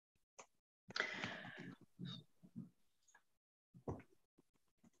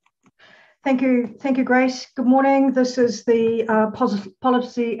Thank you, Grace. Good morning. This is the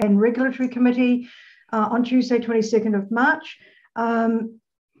Policy and Regulatory Committee on Tuesday, 22nd of March.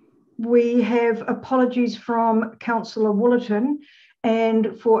 We have apologies from Councillor Woollerton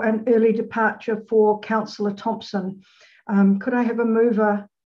and for an early departure for Councillor Thompson. Could I have a mover,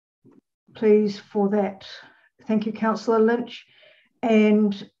 please, for that? Thank you, Councillor Lynch.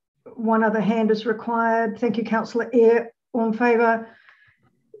 And one other hand is required. Thank you, Councillor Eyre. All in favour?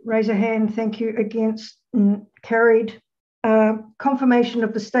 Raise a hand. Thank you. Against? Carried. Confirmation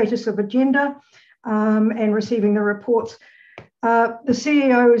of the status of agenda and receiving the reports. The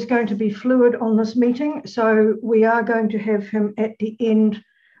CEO is going to be fluid on this meeting, so we are going to have him at the end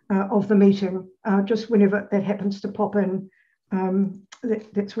of the meeting, just whenever that happens to pop in.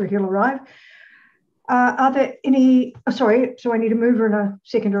 That's where he'll arrive. Are there any, sorry, so I need a mover and a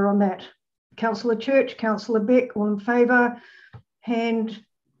seconder on that. Councillor Church, Councillor Beck, all in favour? Hand.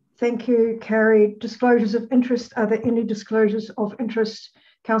 Thank you. Carried. Disclosures of interest. Are there any disclosures of interest?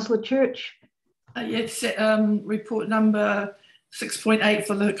 Councillor Church. Yes, report number 6.8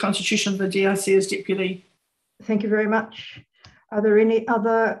 for the constitution of the DRC as deputy. Thank you very much. Are there any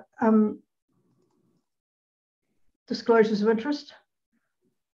other disclosures of interest?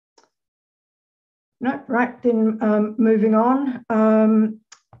 No, right, then moving on.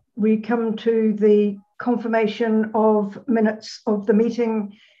 We come to the confirmation of minutes of the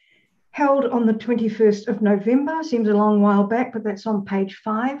meeting held on the 21st of November. Seems a long while back, but that's on page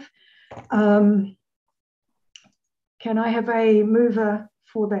 5. Can I have a mover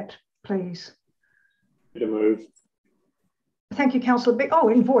for that, please? To move. Thank you, Councillor Beck. Oh,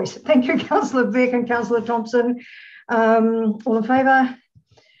 in voice. Thank you, Councillor Beck and Councillor Thompson. All in favour?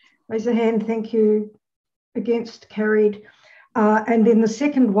 Raise a hand. Thank you. Against? Carried. And then the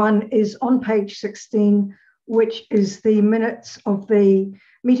second one is on page 16, which is the minutes of the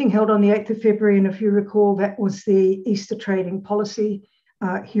meeting held on the 8th of February. And if you recall, that was the Easter trading policy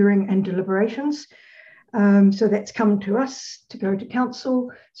hearing and deliberations. So that's come to us to go to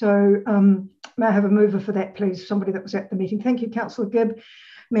council. So may I have a mover for that, please? Somebody that was at the meeting. Thank you, Councillor Gibb.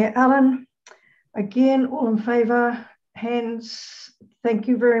 Mayor Allen, again, all in favour? Hands. Thank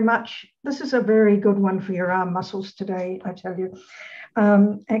you very much. This is a very good one for your arm muscles today, I tell you.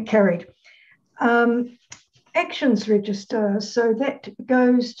 And carried. Actions register. So that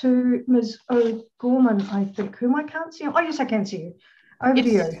goes to Ms. O'Gorman, I think, whom I can't see. Oh, yes, I can see you. Over to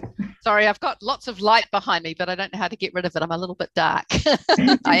you. Sorry, I've got lots of light behind me, but I don't know how to get rid of it. I'm a little bit dark.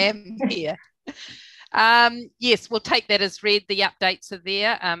 I am here. Yes, we'll take that as read. The updates are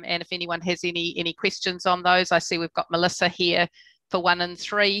there. And if anyone has any questions on those, I see we've got Melissa here for 1 and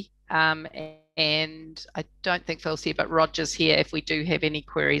 3. And I don't think Phil's here, but Roger's here if we do have any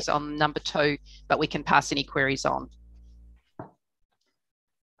queries on number 2, but we can pass any queries on.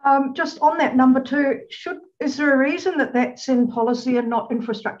 Just on that number 2, is there a reason that that's in policy and not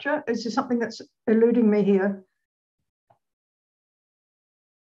infrastructure? Is there something that's eluding me here?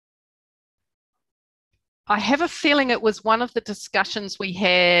 I have a feeling it was one of the discussions we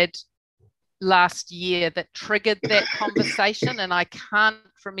had last year that triggered that conversation, and I can't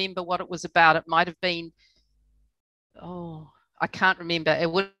remember what it was about. It might have been, I can't remember.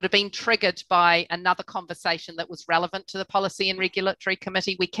 It would have been triggered by another conversation that was relevant to the Policy and Regulatory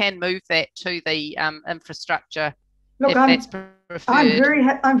Committee. We can move that to the infrastructure. Look, if that's preferred.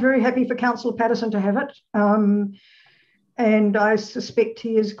 I'm very happy for Councillor Patterson to have it, and I suspect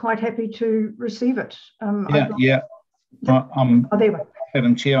he is quite happy to receive it. There we go.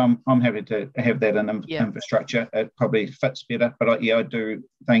 Madam Chair, I'm happy to have that in infrastructure. It probably fits better, but I do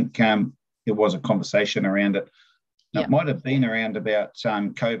think there was a conversation around it. It might have been around about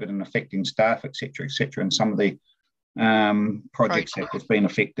COVID and affecting staff, etc., and some of the projects that have been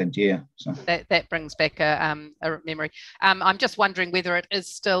affected. So that brings back a memory. I'm just wondering whether it is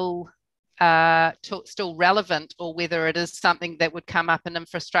still relevant, or whether it is something that would come up in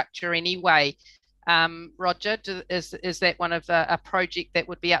infrastructure anyway. Roger, is that one of a project that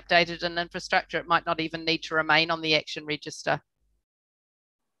would be updated in infrastructure? It might not even need to remain on the action register.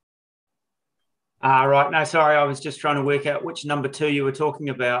 Right. No, sorry, I was just trying to work out which number 2 you were talking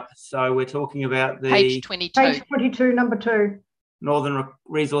about. So we're talking about the page 22. Page 22, number 2. Northern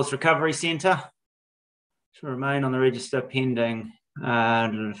Resource Recovery Centre to remain on the register pending.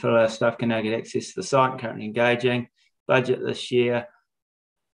 For our staff can now get access to the site. Currently engaging. Budget this year.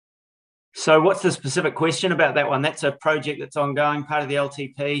 So what's the specific question about that one? That's a project that's ongoing, part of the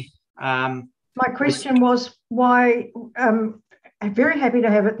LTP. My question was why. I'm very happy to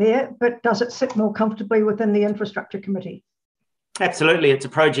have it there, but does it sit more comfortably within the Infrastructure Committee? Absolutely. It's a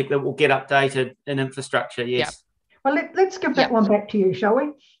project that will get updated in infrastructure, yes. Well, let's give that one back to you, shall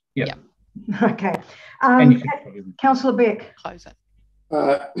we? Yeah. Okay. Councillor Beck. Close it.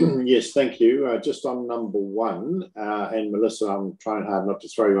 Yes, thank you. Just on number 1, and Melissa, I'm trying hard not to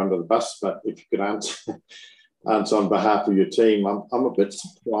throw you under the bus, but if you could answer on behalf of your team, I'm a bit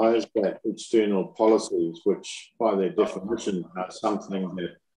surprised that external policies, which by their definition are something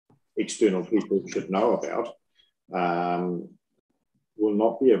that external people should know about, will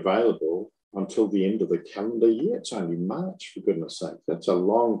not be available until the end of the calendar year. It's only March, for goodness sake. That's a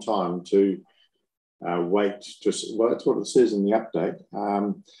long time to wait. Well, that's what it says in the update.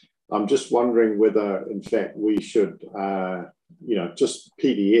 I'm just wondering whether, in fact, we should, just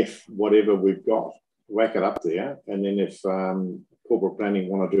PDF whatever we've got, whack it up there, and then if corporate planning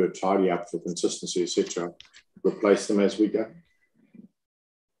want to do a tidy up for consistency, etc., replace them as we go.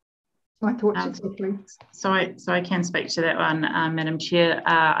 My thoughts exactly. So I can speak to that one, Madam Chair.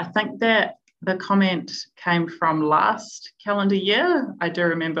 I think that the comment came from last calendar year. I do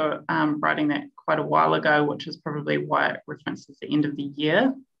remember writing that quite a while ago, which is probably why it references the end of the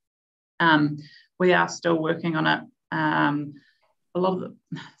year. We are still working on it.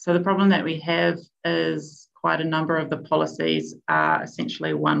 So the problem that we have is quite a number of the policies are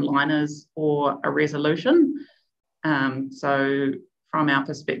essentially one-liners or a resolution. So from our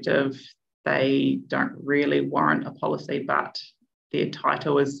perspective, they don't really warrant a policy, but their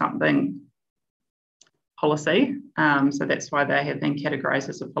title is something policy. So that's why they have been categorised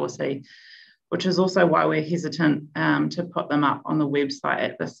as a policy, which is also why we're hesitant to put them up on the website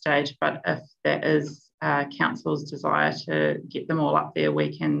at this stage. But if that is Council's desire to get them all up there,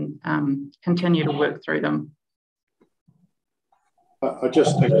 we can continue to work through them. I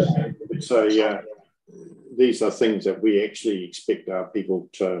just think these are things that we actually expect our people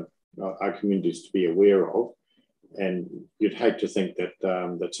to, our communities to be aware of. And you'd hate to think that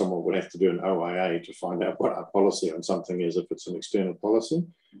that someone would have to do an OIA to find out what our policy on something is if it's an external policy.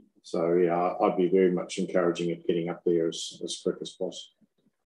 So yeah, I'd be very much encouraging it getting up there as quick as possible.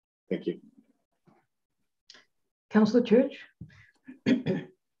 Thank you. Councillor Church.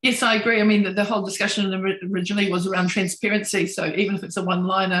 Yes, I agree. I mean, the whole discussion originally was around transparency. So even if it's a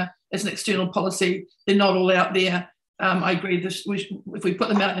one-liner as an external policy, they're not all out there. I agree. If we put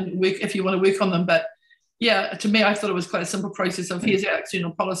them out and work, if you want to work on them, but yeah, to me, I thought it was quite a simple process of here's our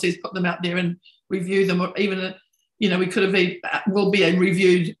external policies, put them out there and review them, or even, we could have will be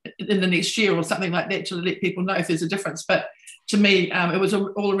reviewed in the next year or something like that to let people know if there's a difference. But to me, it was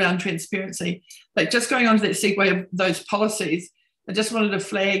all around transparency. But just going on to that segue of those policies, I just wanted to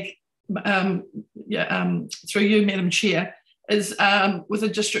flag, through you, Madam Chair, is with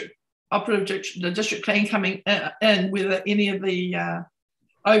the district plan coming in, whether any of the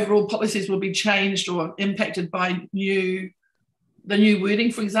overall policies will be changed or impacted by the new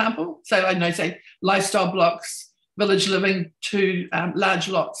wording, for example. So I know, say, lifestyle blocks, village living to large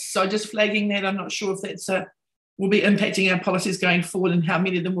lots. So just flagging that, I'm not sure if that's will be impacting our policies going forward and how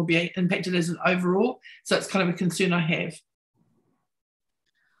many of them will be impacted as an overall. So it's kind of a concern I have.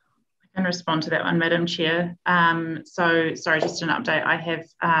 I can respond to that one, Madam Chair. So, sorry, just an update. I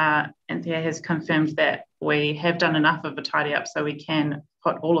have, Anthea has confirmed that we have done enough of a tidy up so we can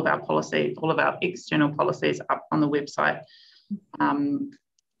put all of our external policies up on the website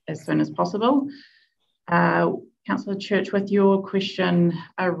as soon as possible. Councillor Church, with your question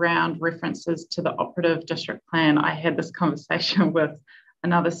around references to the operative district plan, I had this conversation with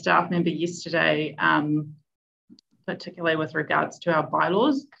another staff member yesterday, particularly with regards to our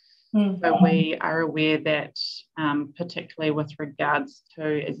bylaws. So we are aware that, particularly with regards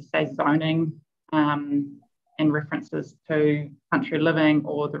to, as you say, zoning and references to country living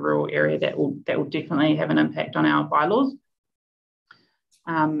or the rural area, that will definitely have an impact on our bylaws.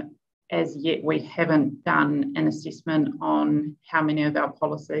 As yet, we haven't done an assessment on how many of our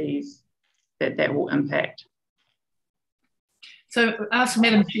policies that will impact. So ask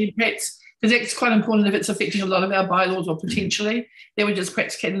Madam Chair, perhaps, because it's quite important if it's affecting a lot of our bylaws or potentially, they would just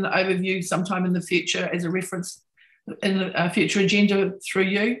perhaps get an overview sometime in the future as a reference in a future agenda through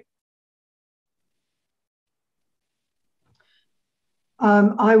you.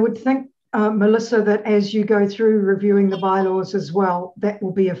 I would think, Melissa, that as you go through reviewing the bylaws as well, that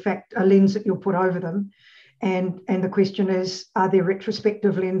will be a lens that you'll put over them. And the question is, are there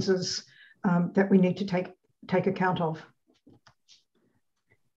retrospective lenses that we need to take account of?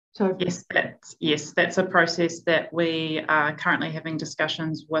 So yes, that's a process that we are currently having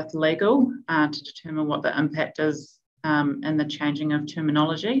discussions with legal to determine what the impact is and the changing of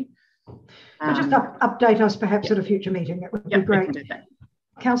terminology. So just update us perhaps at a future meeting. That would be great. We can do that.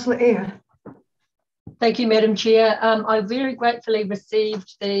 Councillor Eyre. Thank you, Madam Chair. I very gratefully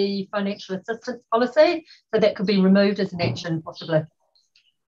received the financial assistance policy, so that could be removed as an action possibly.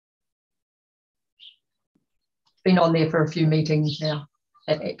 been on there for a few meetings now,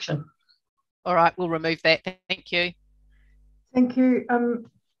 that action. All right, we'll remove that. Thank you. Thank you.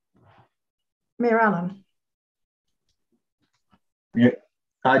 Mayor Allen. Yeah,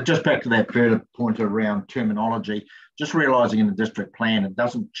 just back to that further point around terminology, just realising in the district plan, it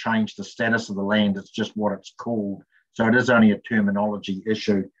doesn't change the status of the land, it's just what it's called. So it is only a terminology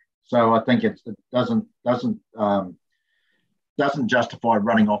issue. So I think it doesn't justify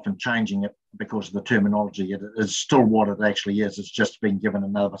running off and changing it because of the terminology. It is still what it actually is. It's just been given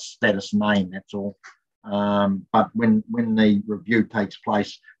another status name, that's all. But when the review takes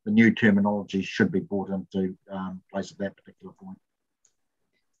place, the new terminology should be brought into place at that particular point.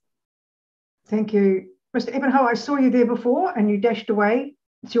 Thank you. Mr. Evanhoe, I saw you there before and you dashed away.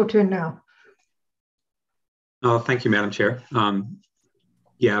 It's your turn now. Oh, thank you, Madam Chair.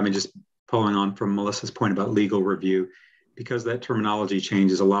 Yeah, I mean, just following on from Melissa's point about legal review, because that terminology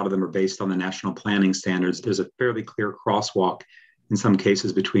changes, a lot of them are based on the national planning standards. There's a fairly clear crosswalk in some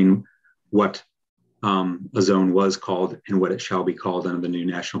cases between what a zone was called and what it shall be called under the new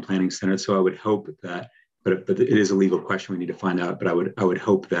national planning standards. So I would hope that, but it is a legal question we need to find out, but I would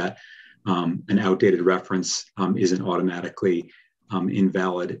hope that an outdated reference isn't automatically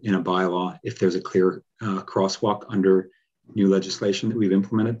invalid in a bylaw if there's a clear crosswalk under new legislation that we've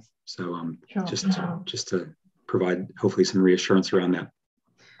implemented. So just to provide hopefully some reassurance around that.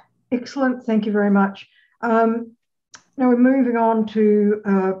 Excellent, thank you very much. Now we're moving on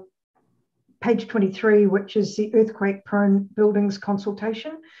to page 23, which is the earthquake-prone buildings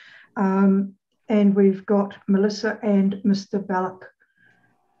consultation. And we've got Melissa and Mr. Ballack,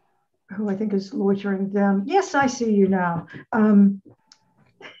 who I think is loitering down. Yes, I see you now. Thank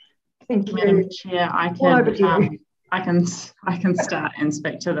you, Madam Chair. I can start and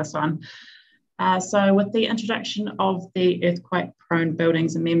speak to this one. So with the introduction of the Earthquake-Prone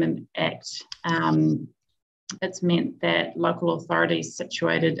Buildings Amendment Act, it's meant that local authorities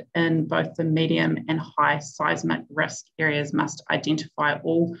situated in both the medium and high seismic risk areas must identify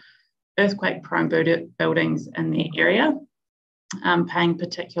all earthquake-prone buildings in their area, paying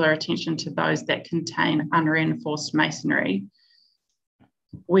particular attention to those that contain unreinforced masonry,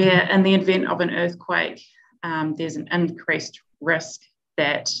 where in the event of an earthquake, there's an increased risk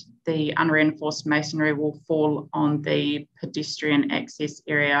that the unreinforced masonry will fall on the pedestrian access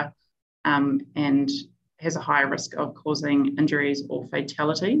area and has a higher risk of causing injuries or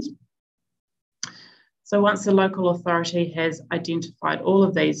fatalities. So once the local authority has identified all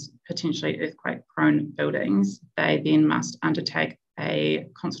of these potentially earthquake-prone buildings, they then must undertake a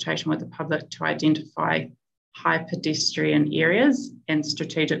consultation with the public to identify high pedestrian areas and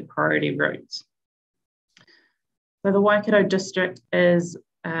strategic priority routes. So the Waikato district is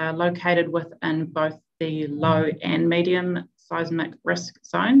located within both the low and medium seismic risk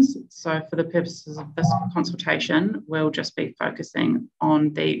zones. So for the purposes of this consultation, we'll just be focusing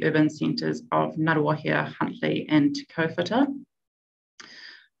on the urban centres of Ngaruawahia, Huntly and Te Kauwhata,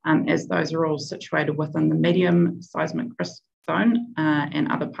 as those are all situated within the medium seismic risk zone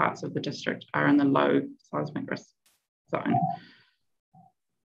and other parts of the district are in the low seismic risk zone.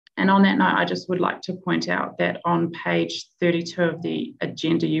 And on that note, I just would like to point out that on page 32 of the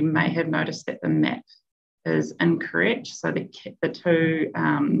agenda, you may have noticed that the map is incorrect. So the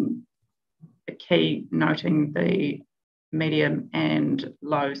key noting the medium and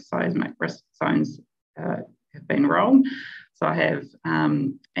low seismic risk zones have been wrong. So I have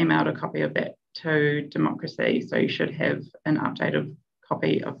emailed a copy of that to Democracy. So you should have an updated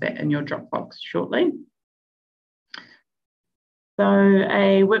copy of that in your Dropbox shortly. So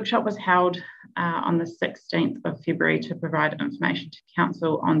a workshop was held on the 16th of February to provide information to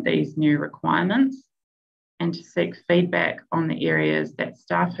Council on these new requirements and to seek feedback on the areas that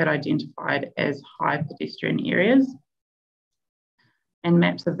staff had identified as high pedestrian areas. And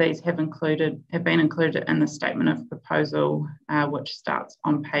maps of these have been included in the statement of proposal, which starts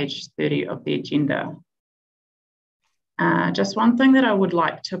on page 30 of the agenda. Just one thing that I would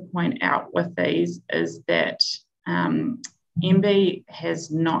like to point out with these is that MB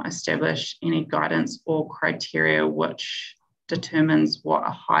has not established any guidance or criteria which determines what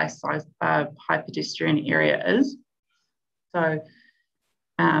a high pedestrian area is. So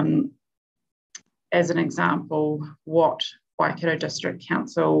as an example, what Waikato District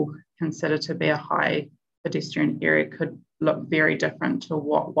Council consider to be a high pedestrian area could look very different to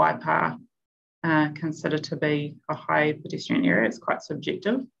what Waipa consider to be a high pedestrian area. It's quite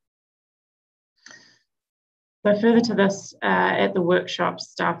subjective. So further to this, at the workshop,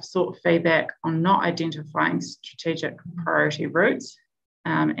 staff sought feedback on not identifying strategic priority routes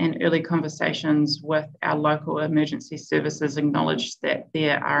and early conversations with our local emergency services acknowledged that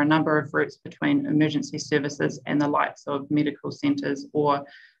there are a number of routes between emergency services and the likes of medical centres or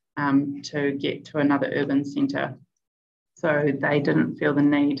to get to another urban centre. So they didn't feel the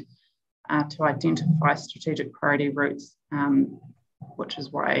need to identify strategic priority routes, which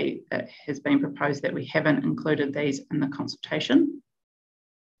is why it has been proposed that we haven't included these in the consultation.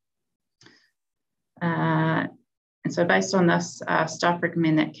 And so based on this, staff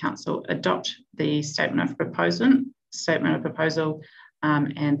recommend that Council adopt the statement of proposal,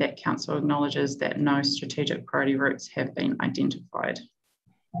 and that Council acknowledges that no strategic priority routes have been identified.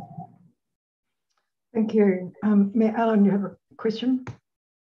 Thank you. Mayor Allen, you have a question?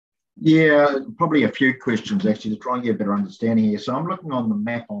 Yeah, probably a few questions actually to try and get a better understanding here. So I'm looking on the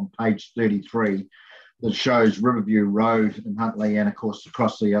map on page 33 that shows Riverview Road in Huntly and of course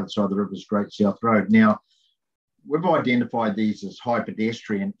across the other side of the river is Great South Road. Now, we've identified these as high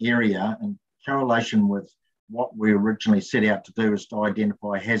pedestrian area in correlation with what we originally set out to do is to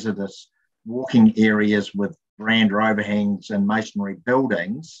identify hazardous walking areas with veranda overhangs and masonry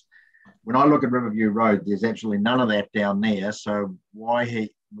buildings. When I look at Riverview Road, there's absolutely none of that down there. So why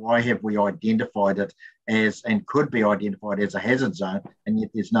have we identified it as, and could be identified as a hazard zone, and yet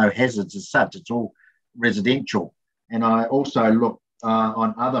there's no hazards as such? It's all residential. And I also look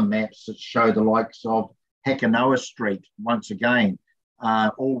on other maps that show the likes of Hakanoa Street, once again,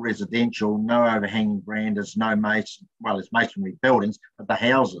 all residential, no overhanging verandas, no it's masonry buildings, but the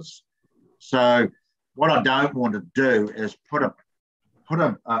houses. So what I don't want to do is put a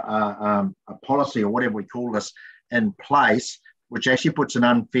policy or whatever we call this in place, which actually puts an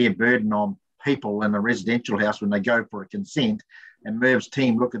unfair burden on people in a residential house when they go for a consent, and Merv's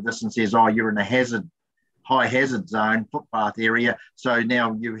team look at this and says, oh, you're in a high hazard zone, footpath area, so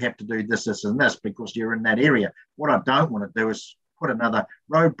now you have to do this, this and this because you're in that area. What I don't want to do is put another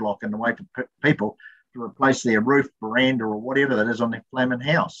roadblock in the way for people to replace their roof, veranda or whatever that is on their flaming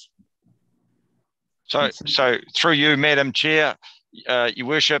house. So through you, Madam Chair, Your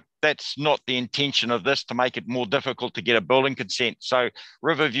Worship, that's not the intention of this, to make it more difficult to get a building consent. So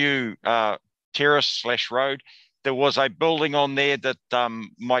Riverview Terrace / Road, there was a building on there that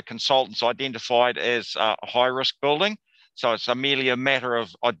my consultants identified as a high-risk building. So it's merely a matter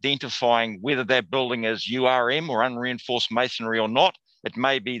of identifying whether that building is URM or unreinforced masonry or not. It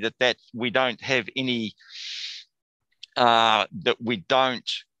may be that we don't have any, that we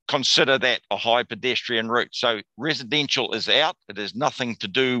don't consider that a high pedestrian route. So residential is out. It has nothing to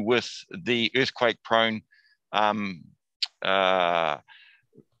do with the earthquake-prone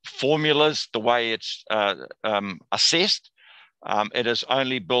formulas, the way it's assessed. It is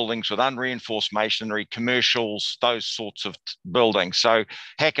only buildings with unreinforced masonry, commercials, those sorts of buildings. So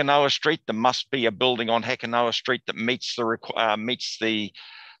Hakanoa Street, there must be a building on Hakanoa Street that meets the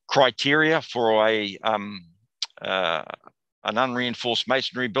criteria for an unreinforced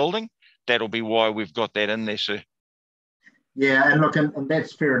masonry building. That'll be why we've got that in there, sir. Yeah, and look, and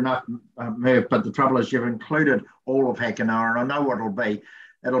that's fair enough, Merv, but the trouble is you've included all of Hakanoa, and I know what it'll be.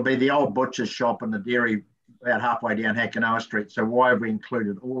 It'll be the old butcher's shop and the dairy about halfway down Hakanoa Street. So why have we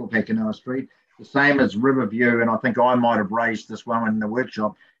included all of Hakanoa Street? The same as Riverview, and I think I might have raised this one in the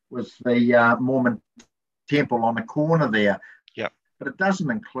workshop, was the Mormon temple on the corner there. Yeah. But it doesn't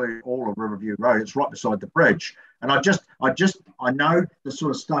include all of Riverview Road. It's right beside the bridge. And I know this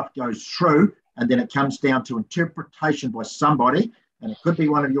sort of stuff goes through and then it comes down to interpretation by somebody, and it could be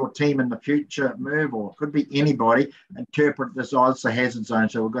one of your team in the future, Merv, or it could be anybody, interpret this, oh, it's a hazard zone,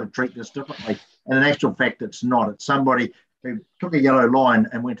 so we've got to treat this differently. And in actual fact, it's not. It's somebody who took a yellow line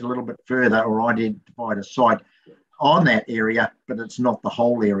and went a little bit further or identified a site on that area, but it's not the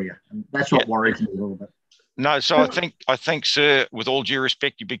whole area. And that's what worries me a little bit. No, so I think, sir, with all due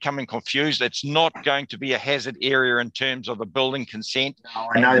respect, you're becoming confused. It's not going to be a hazard area in terms of a building consent. No,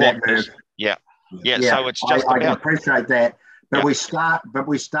 I know that, Merv. Yeah. So it's just I appreciate that. But we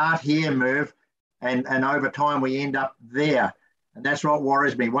start here, Merv, and over time we end up there. And that's what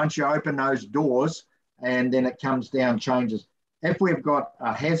worries me. Once you open those doors and then it comes down, changes. If we've got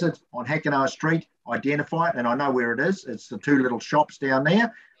a hazard on Hakanoa Street, identify it, and I know where it is. It's the two little shops down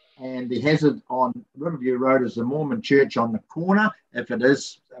there. And the hazard on Riverview Road is the Mormon church on the corner, if it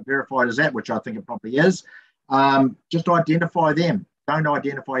is verified as that, which I think it probably is. Just identify them. Don't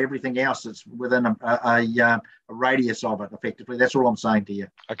identify everything else that's within a radius of it, effectively. That's all I'm saying to you.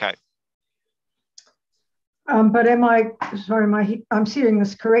 Okay. But I'm seeing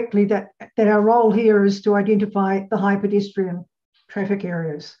this correctly, that our role here is to identify the high pedestrian traffic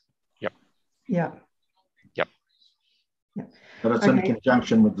areas. Yep. Yeah. Yep. But it's in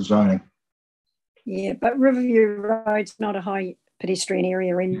conjunction with the zoning. Yeah, but Riverview Road's not a high pedestrian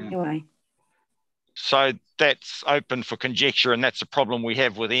area anyway. So that's open for conjecture, and that's a problem we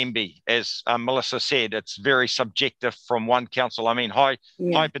have with MB. As Melissa said, it's very subjective from one council. I mean, high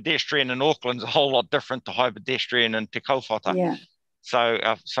pedestrian in Auckland's a whole lot different to high pedestrian in Te Kaupata. Yeah. So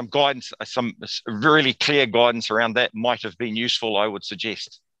some guidance, some really clear guidance around that might have been useful, I would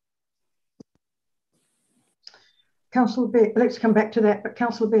suggest. Councillor Beck, let's come back to that, but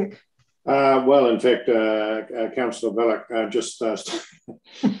Councillor Beck. Well, in fact, Councillor Belloc just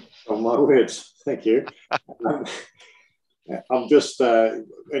on my words, thank you. I'm just, and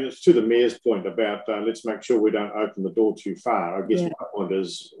it's to the Mayor's point about let's make sure we don't open the door too far. I guess my point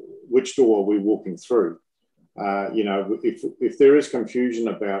is, which door are we walking through? You know, if there is confusion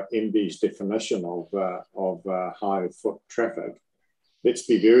about MB's definition of high foot traffic, let's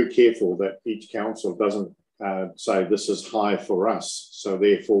be very careful that each council doesn't say this is high for us, so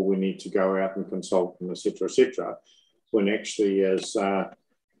therefore we need to go out and consult and etc. When actually, as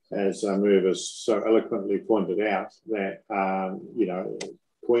Merv has so eloquently pointed out, that you know,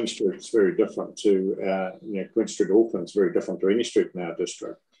 Queen Street's very different to you know, Queen Street Auckland's very different to any street in our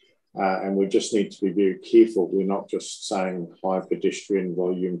district, and we just need to be very careful. We're not just saying high pedestrian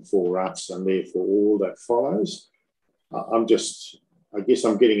volume for us and therefore all that follows. I guess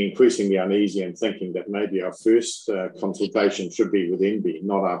I'm getting increasingly uneasy and thinking that maybe our first consultation should be with MB,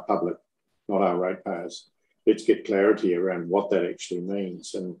 not our public, not our ratepayers. Let's get clarity around what that actually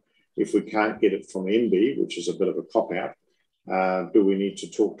means. And if we can't get it from MB, which is a bit of a cop-out, do we need to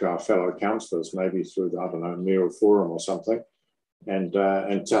talk to our fellow councillors, maybe through, I don't know, mayoral forum or something, and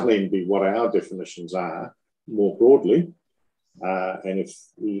tell MB what our definitions are more broadly, and if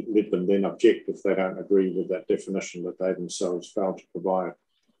we let them then object if they don't agree with that definition that they themselves failed to provide.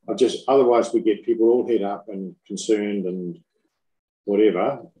 Otherwise we get people all head up and concerned and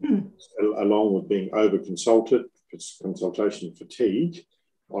whatever, along with being over-consulted, consultation fatigue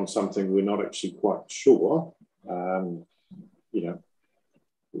on something we're not actually quite sure, you know,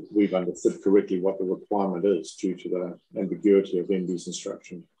 we've understood correctly what the requirement is due to the ambiguity of MB's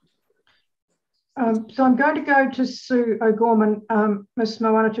instruction. So I'm going to go to Sue O'Gorman. Ms.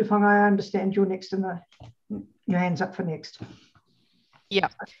 Moana Tuwhanga, I understand you're next in your hand's up for next. Yeah.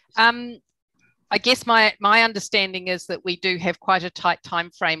 I guess my understanding is that we do have quite a tight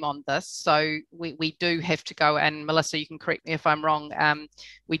time frame on this. So we do have to go, and Melissa, you can correct me if I'm wrong,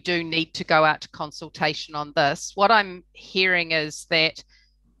 we do need to go out to consultation on this. What I'm hearing is that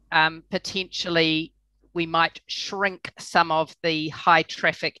potentially we might shrink some of the high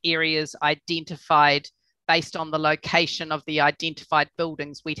traffic areas identified based on the location of the identified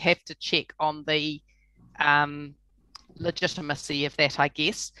buildings. We'd have to check on the legitimacy of that, I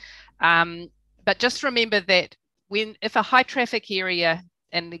guess. But just remember that if a high traffic area,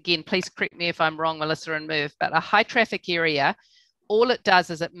 and again, please correct me if I'm wrong, Melissa and Merv, but a high traffic area, all it does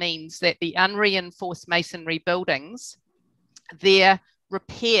is it means that the unreinforced masonry buildings, their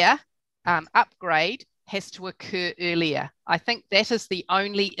repair, upgrade, has to occur earlier. I think that is the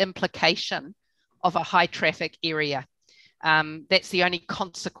only implication of a high traffic area. That's the only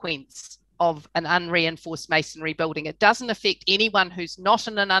consequence of an unreinforced masonry building. It doesn't affect anyone who's not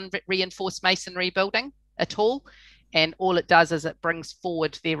in an unreinforced masonry building at all. And all it does is it brings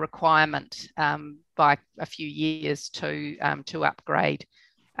forward their requirement by a few years to upgrade.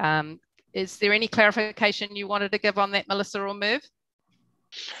 Is there any clarification you wanted to give on that, Melissa or Merv?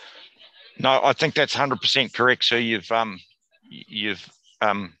 No, I think that's 100% correct. So yeah,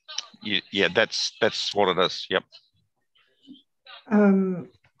 that's what it is. Yep.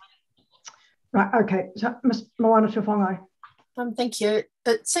 Right. Okay. So, Ms. Moana Tuwhanga. Thank you.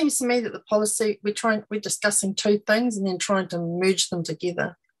 It seems to me that the policy we're discussing two things and then trying to merge them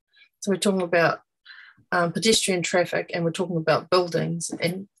together. So we're talking about pedestrian traffic and we're talking about buildings,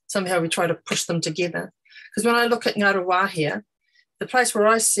 and somehow we try to push them together. Because when I look at Ngaruwa here, the place where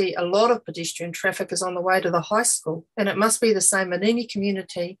I see a lot of pedestrian traffic is on the way to the high school, and it must be the same in any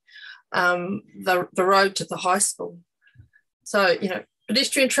community, the road to the high school. So, you know,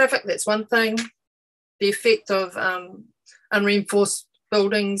 pedestrian traffic, that's one thing. The effect of unreinforced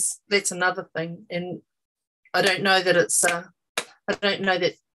buildings, that's another thing. And I don't know that I don't know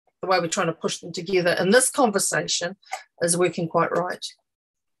that the way we're trying to push them together in this conversation is working quite right.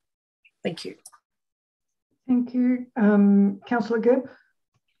 Thank you. Thank you. Councillor Gibb.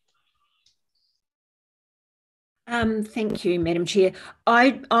 Thank you, Madam Chair.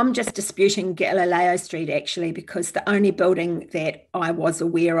 I'm just disputing Galileo Street, actually, because the only building that I was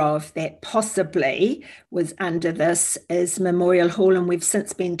aware of that possibly was under this is Memorial Hall, and we've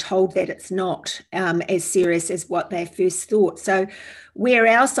since been told that it's not as serious as what they first thought. So where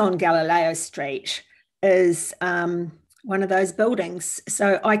else on Galileo Street is one of those buildings.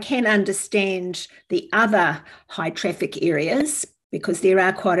 So I can understand the other high traffic areas because there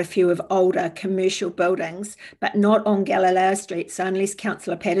are quite a few of older commercial buildings, but not on Galileo Street. So unless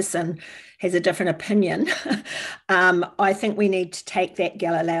Councillor Patterson has a different opinion, I think we need to take that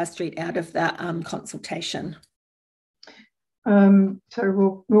Galileo Street out of the consultation.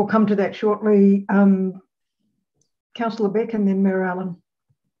 So we'll come to that shortly. Councillor Beck and then Mayor Allen.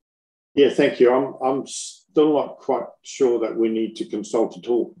 Yeah, thank you. I'm still not quite sure that we need to consult at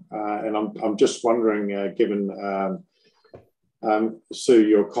all, and I'm just wondering, given Sue,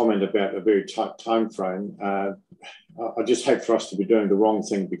 your comment about a very tight time frame, I just hate for us to be doing the wrong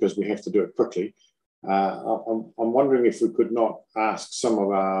thing because we have to do it quickly. I'm wondering if we could not ask some of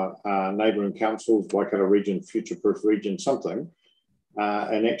our neighbouring councils, Waikato Region, Future Proof Region, something,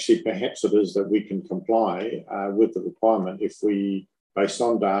 and actually perhaps it is that we can comply with the requirement if we, based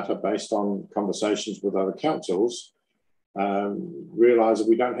on data, based on conversations with other councils, realise that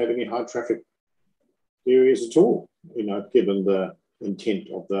we don't have any high traffic areas at all, you know, given the intent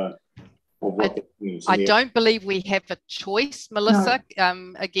of what that means. I don't believe we have a choice, Melissa.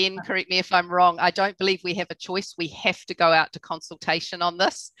 No. Again, correct me if I'm wrong. I don't believe we have a choice. We have to go out to consultation on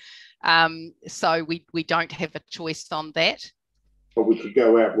this. So we don't have a choice on that. But we could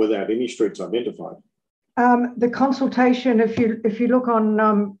go out without any streets identified. The consultation, if you look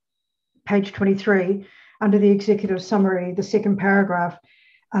on page 23, under the executive summary, the second paragraph,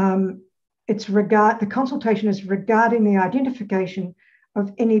 the consultation is regarding the identification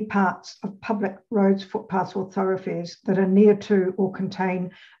of any parts of public roads, footpaths or thoroughfares that are near to or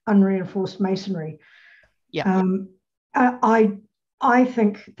contain unreinforced masonry. Yeah. I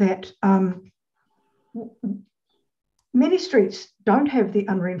think that many streets don't have the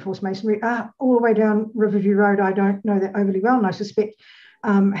unreinforced masonry. All the way down Riverview Road, I don't know that overly well, and I suspect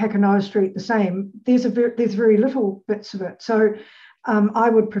Hakanoa Street the same. There's very little bits of it. So I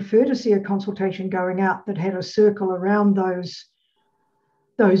would prefer to see a consultation going out that had a circle around those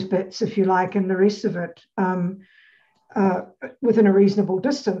bits, if you like, and the rest of it within a reasonable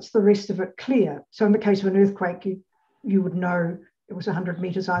distance, the rest of it clear. So in the case of an earthquake, you would know it was 100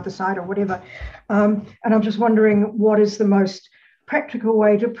 metres either side or whatever. And I'm just wondering what is the most practical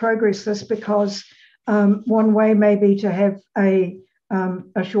way to progress this, because one way may be to have a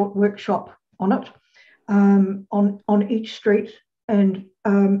short workshop on it, on each street, and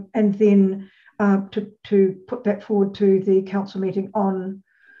then to put that forward to the council meeting on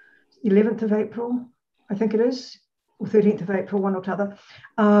 11th of April, I think it is, or 13th of April, one or t'other.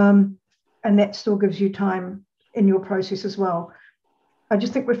 And that still gives you time in your process as well. I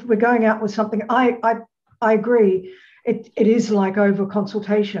just think we're going out with something. I agree. It is like over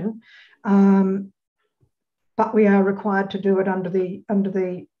consultation, but we are required to do it under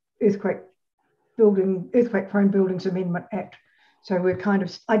the Earthquake Prone Buildings Amendment Act. So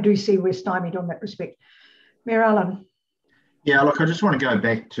I do see we're stymied on that respect. Mayor Allen. Yeah, look, I just want to go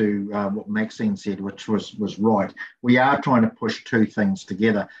back to what Maxine said, which was right. We are trying to push two things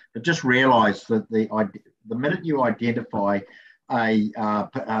together, but just realise that the minute you identify a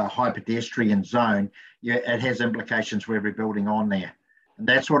high pedestrian zone, it has implications for every building on there. And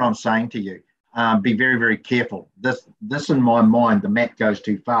that's what I'm saying to you. Be very, very careful. This in my mind, the map goes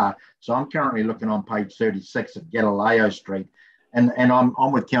too far. So I'm currently looking on page 36 of Galileo Street. And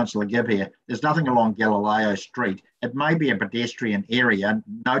I'm with Councillor Gibb here. There's nothing along Galileo Street. It may be a pedestrian area,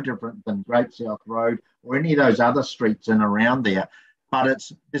 no different than Great South Road or any of those other streets in around there, but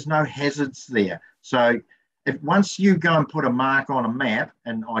there's no hazards there. So if once you go and put a mark on a map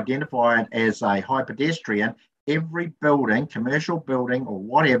and identify it as a high pedestrian, every building, commercial building or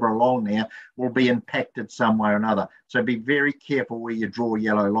whatever along there will be impacted some way or another. So be very careful where you draw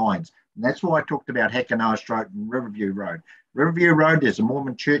yellow lines. And that's why I talked about Hakanoa Street and Riverview Road. Riverview Road, there's a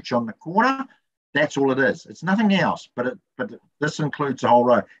Mormon church on the corner. That's all it is. It's nothing else, but this includes the whole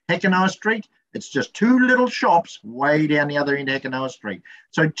road. Hakanoa Street, it's just two little shops way down the other end of Hakanoa Street.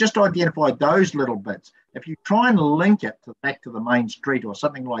 So just identify those little bits. If you try and link it back to the main street or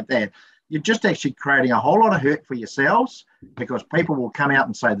something like that, you're just actually creating a whole lot of hurt for yourselves, because people will come out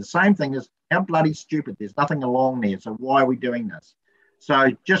and say the same thing as, how bloody stupid, there's nothing along there, so why are we doing this?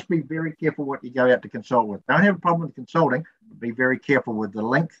 So just be very careful what you go out to consult with. Don't have a problem with consulting, but be very careful with the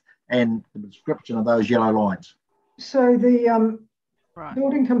length and the description of those yellow lines. So the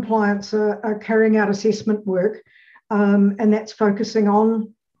building compliance are carrying out assessment work, and that's focusing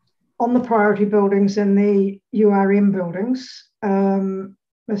on the priority buildings and the URM buildings. Mr.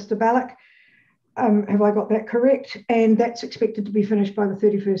 Ballack, have I got that correct? And that's expected to be finished by the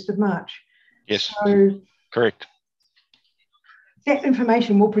 31st of March. Yes, so correct. That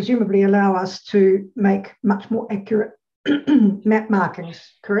information will presumably allow us to make much more accurate map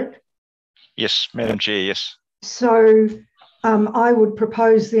markings, correct? Yes, Madam Chair, yes. So I would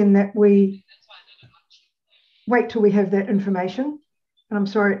propose then that we wait till we have that information. And I'm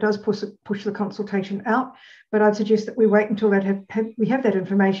sorry, it does push the consultation out, but I'd suggest that we wait until we have that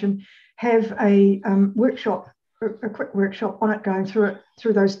information, have a workshop, a quick workshop on it, going through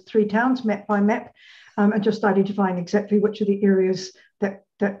those 3 towns, map by map, and just identifying exactly which are the areas that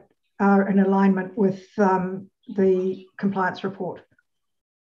are in alignment with the compliance report.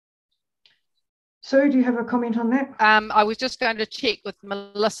 Sue, do you have a comment on that? I was just going to check with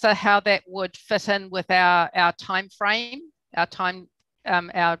Melissa how that would fit in with our time frame,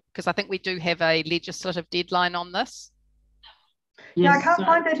 because I think we do have a legislative deadline on this. Yeah, I can't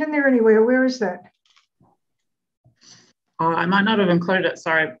find that in there anywhere. Where is that? Oh, I might not have included it,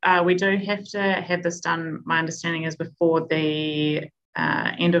 sorry. We do have to have this done, my understanding is before the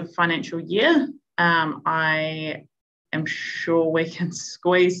end of financial year. I am sure we can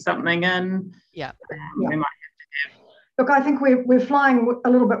squeeze something in. Yeah. We might have to have. Look, I think we're flying a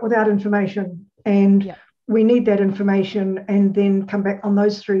little bit without information, and we need that information, and then come back on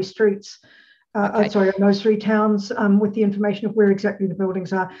those 3 streets. On those 3 towns with the information of where exactly the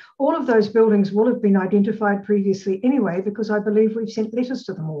buildings are. All of those buildings will have been identified previously anyway, because I believe we've sent letters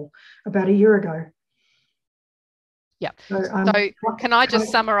to them all about a year ago. Yeah. So can I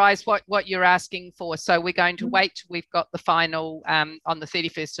just summarise what you're asking for? So we're going to wait till we've got the final, on the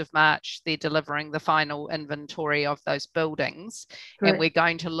 31st of March, they're delivering the final inventory of those buildings. Correct. And we're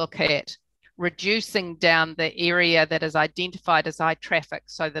going to look at reducing down the area that is identified as high traffic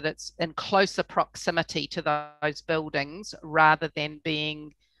so that it's in closer proximity to those buildings, rather than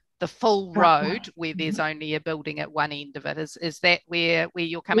being the full road where there's only a building at one end of it. Is that where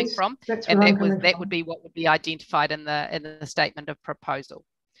you're coming from? And that would be what would be identified in the statement of proposal.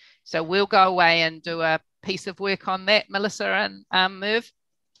 So we'll go away and do a piece of work on that, Melissa and Merv,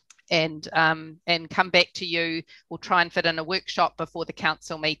 and come back to you. We'll try and fit in a workshop before the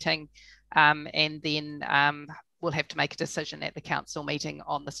council meeting, and then we'll have to make a decision at the council meeting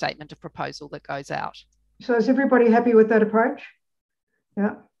on the statement of proposal that goes out. So is everybody happy with that approach?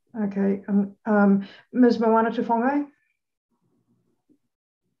 Yeah. Okay. Ms. Moana Tufongo?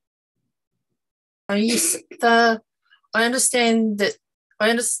 Yes, I understand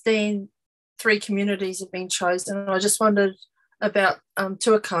 3 communities have been chosen. I just wondered about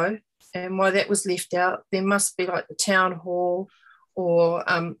Tuakau and why that was left out. There must be like the town hall or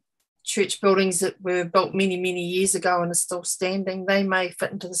church buildings that were built many, many years ago and are still standing. They may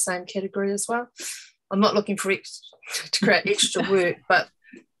fit into the same category as well. I'm not looking for to create extra work, but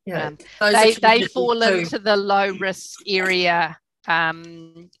yeah, they fall into the low risk area.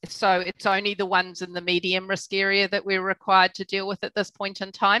 So it's only the ones in the medium risk area that we're required to deal with at this point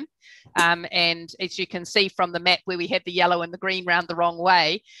in time. And as you can see from the map where we have the yellow and the green round the wrong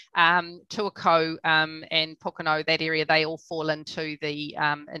way, Tuakau and Pokeno, that area, they all fall into the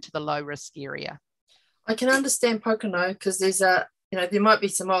low risk area. I can understand Pokeno because there's there might be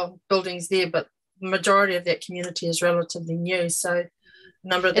some old buildings there, but the majority of that community is relatively new. So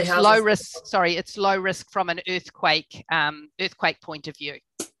number of the houses. Low risk. Sorry, it's low risk from an earthquake point of view.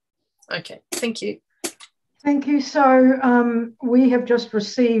 Okay, thank you. Thank you. So we have just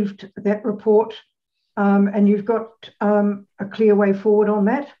received that report, and you've got a clear way forward on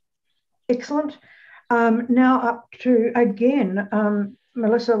that. Excellent. Now up to again,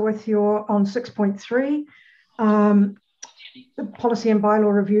 Melissa, with your on 6.3, the policy and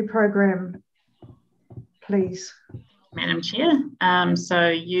bylaw review program, please. Madam Chair, so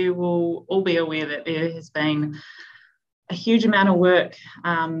you will all be aware that there has been a huge amount of work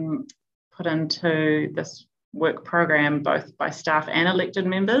put into this work program, both by staff and elected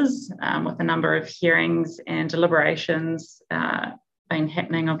members, with a number of hearings and deliberations been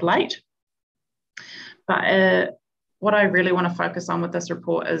happening of late. But what I really want to focus on with this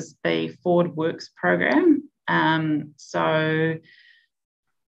report is the Forward Works program. So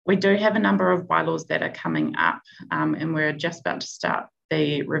we do have a number of bylaws that are coming up, and we're just about to start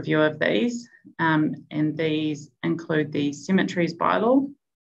the review of these. And these include the cemeteries bylaw,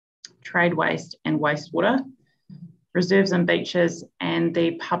 trade waste and wastewater, reserves and beaches, and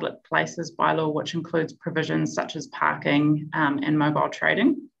the public places bylaw, which includes provisions such as parking and mobile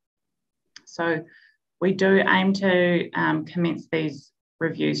trading. So we do aim to commence these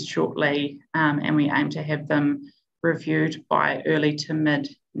reviews shortly, and we aim to have them reviewed by early to mid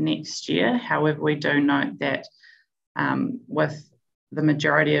next year. However, we do note that with the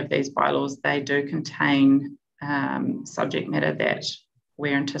majority of these bylaws, they do contain subject matter that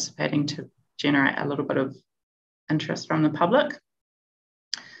we're anticipating to generate a little bit of interest from the public.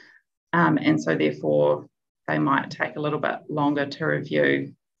 And so therefore, they might take a little bit longer to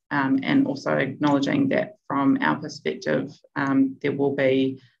review, and also acknowledging that from our perspective, there will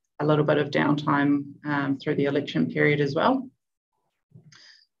be a little bit of downtime through the election period as well.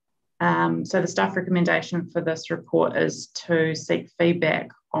 So the staff recommendation for this report is to seek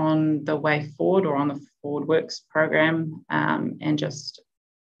feedback on the way forward or on the Forward Works program, and just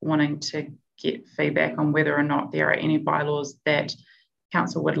wanting to get feedback on whether or not there are any bylaws that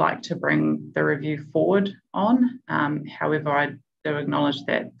Council would like to bring the review forward on. However, I do acknowledge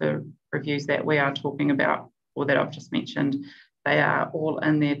that the reviews that we are talking about, or that I've just mentioned, they are all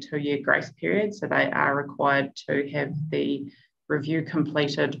in their 2-year grace period, so they are required to have the review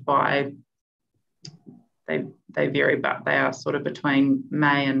completed by, they vary, but they are sort of between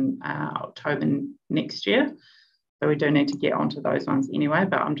May and October next year. So we do need to get onto those ones anyway,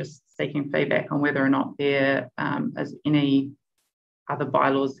 but I'm just seeking feedback on whether or not there is any other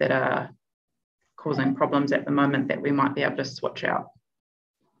bylaws that are causing problems at the moment that we might be able to switch out.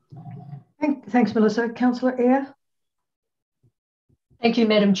 Thanks, Melissa. Councillor Eyre. Thank you,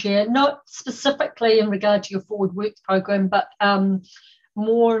 Madam Chair. Not specifically in regard to your Forward Works program, but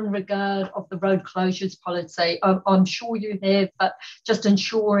more in regard of the road closures policy. I'm sure you have, but just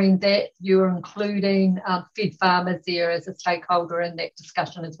ensuring that you're including Fed Farmers there as a stakeholder in that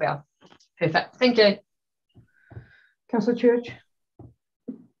discussion as well. Perfect. Thank you. Councillor Church.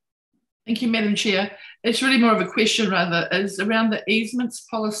 Thank you, Madam Chair. It's really more of a question rather, is around the easements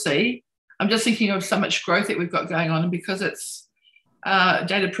policy. I'm just thinking of so much growth that we've got going on, and because it's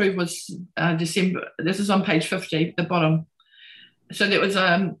date approved was December, this is on page 50, the bottom. So that was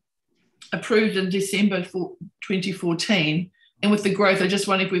approved in December 2014. And with the growth, I just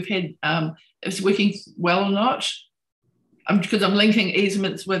wonder if we've had, if it's working well or not. Because I'm linking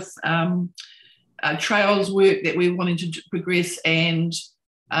easements with trails work that we're wanting to progress and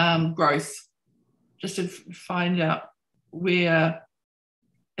growth, just to find out where,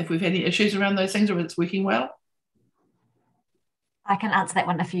 if we've had any issues around those things or if it's working well. I can answer that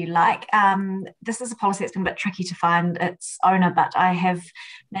one if you like. This is a policy that's been a bit tricky to find its owner, but I have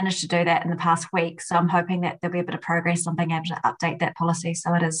managed to do that in the past week. So I'm hoping that there'll be a bit of progress on being able to update that policy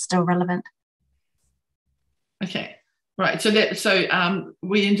so it is still relevant. Okay, right. So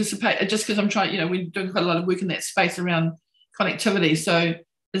we anticipate, just because I'm trying, we're doing quite a lot of work in that space around connectivity. So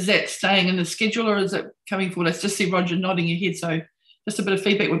is that staying in the schedule or is it coming forward? I just see Roger nodding your head. So just a bit of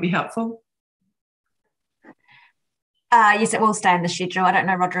feedback would be helpful. Yes, it will stay in the schedule. I don't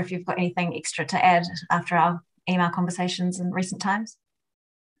know, Roger, if you've got anything extra to add after our email conversations in recent times.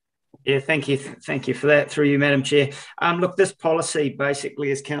 Yeah, thank you. Thank you for that, through you, Madam Chair. Look, this policy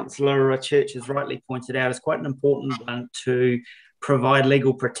basically, as Councillor Church has rightly pointed out, is quite an important one to provide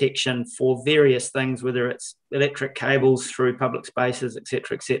legal protection for various things, whether it's electric cables through public spaces, et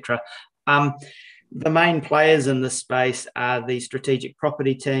cetera, et cetera. The main players in this space are the strategic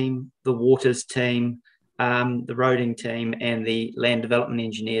property team, the waters team, the roading team, and the land development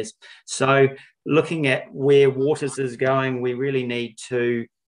engineers. So looking at where waters is going, we really need to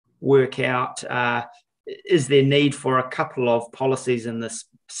work out, is there need for a couple of policies in this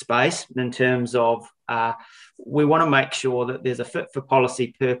space in terms of we want to make sure that there's a fit for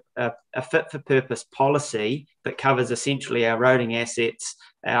purpose policy that covers essentially our roading assets,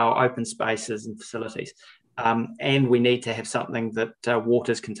 our open spaces and facilities. And we need to have something that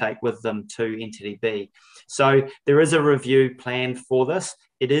waters can take with them to Entity B. So there is a review planned for this.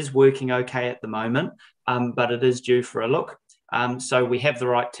 It is working okay at the moment, but it is due for a look. So we have the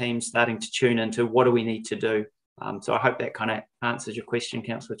right team starting to tune into what do we need to do. So I hope that kind of answers your question,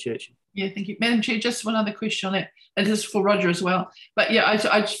 Councillor Church. Yeah, thank you. Madam Chair, just one other question on it. And this is for Roger as well. But yeah,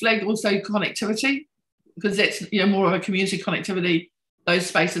 I flagged also connectivity, because that's more of a community connectivity, those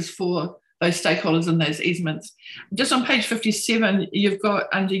spaces for those stakeholders in those easements. Just on page 57, you've got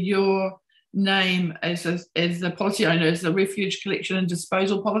under your name as the policy owner as the refuge collection and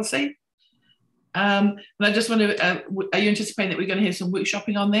disposal policy. And I just wonder, are you anticipating that we're going to have some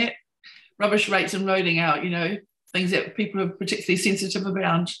workshopping on that? Rubbish rates and roading out, things that people are particularly sensitive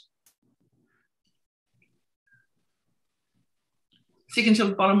about. Second to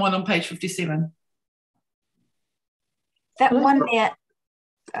the bottom one on page 57. That one there.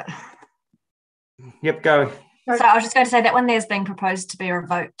 Yep, go. So I was just going to say that one there is being proposed to be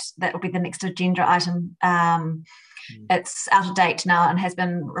revoked. That will be the next agenda item. It's out of date now and has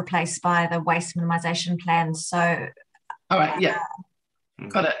been replaced by the waste minimisation plan. So, all right, yeah,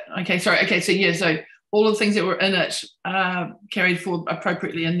 got it. Okay, sorry. Okay, so yeah, so all of the things that were in it carried forward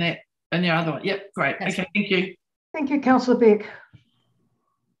appropriately in that and the other one. Yep, great. That's okay, thank you. Thank you, Councillor Beck.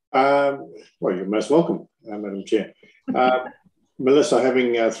 Well, you're most welcome, Madam Chair. Melissa,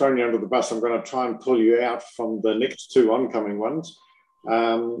 having thrown you under the bus, I'm going to try and pull you out from the next two oncoming ones.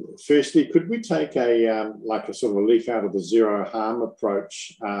 Firstly, could we take a like a sort of a leaf out of the zero harm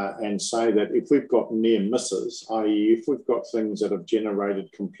approach and say that if we've got near misses, i.e. if we've got things that have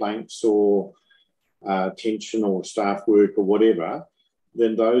generated complaints or tension or staff work or whatever,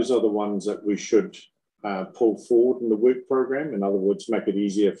 then those are the ones that we should pull forward in the work program. In other words, make it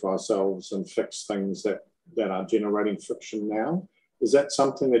easier for ourselves and fix things that are generating friction now. Is that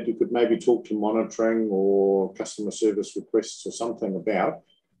something that you could maybe talk to monitoring or customer service requests or something about?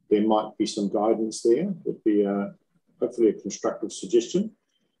 There might be some guidance there. Would be hopefully a constructive suggestion.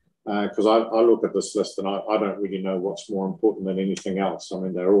 Because I look at this list and I don't really know what's more important than anything else. I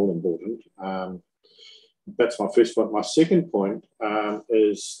mean, they're all important. That's my first point. My second point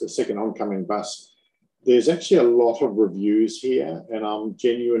is the second oncoming bus. There's actually a lot of reviews here, and I'm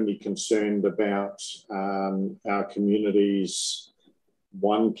genuinely concerned about our community's,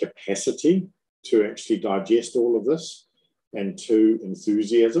 one, capacity to actually digest all of this, and two,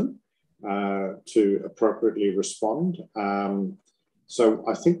 enthusiasm to appropriately respond. So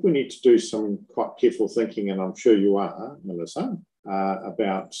I think we need to do some quite careful thinking, and I'm sure you are, Melissa,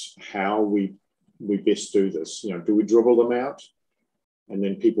 about how we best do this. You know, do we dribble them out and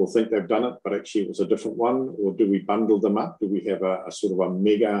then people think they've done it, but actually it was a different one? Or do we bundle them up? Do we have a sort of a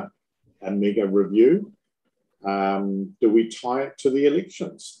mega review? Do we tie it to the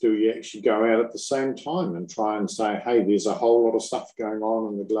elections? Do we actually go out at the same time and try and say, hey, there's a whole lot of stuff going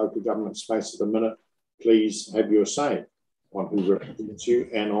on in the local government space at the minute. Please have your say on who represents you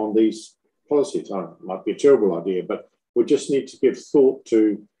and on these policies. It might be a terrible idea, but we just need to give thought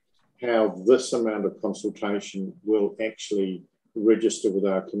to how this amount of consultation will actually register with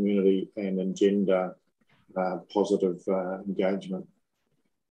our community and engender positive engagement.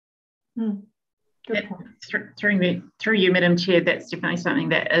 Good point. Through you, Madam Chair, that's definitely something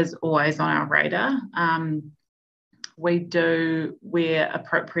that is always on our radar. We do, where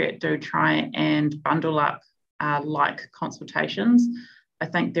appropriate, do try and bundle up like consultations. I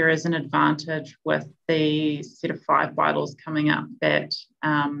think there is an advantage with the set of 5 bylaws coming up that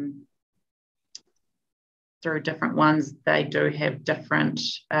through different ones, they do have different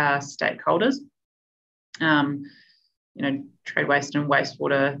stakeholders. You know, trade waste and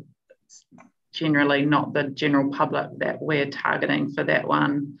wastewater, generally not the general public that we're targeting for that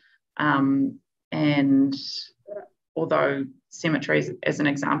one. And although cemeteries, as an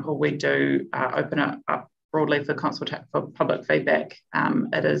example, we do open it up broadly for public feedback,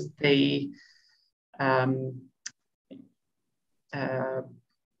 it is the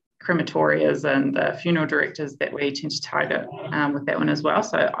crematorias and the funeral directors that we tend to target with that one as well.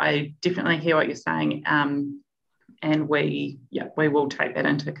 So I definitely hear what you're saying, and we will take that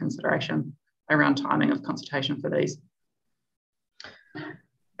into consideration around timing of consultation for these.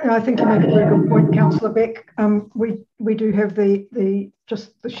 I think you make a very good point, Councillor Beck. We do have the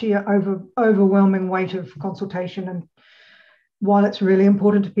sheer overwhelming weight of consultation, and while it's really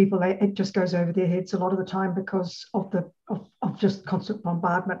important to people, it just goes over their heads a lot of the time because of just constant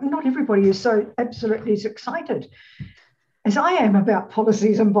bombardment. Not everybody is so absolutely as excited as I am about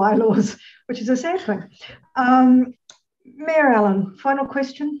policies and bylaws, which is a sad thing. Mayor Allen, final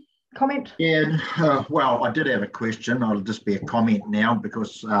question, comment? Yeah, well, I did have a question. I'll just be a comment now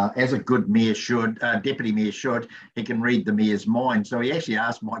because as a good mayor should, deputy mayor should, he can read the mayor's mind. So he actually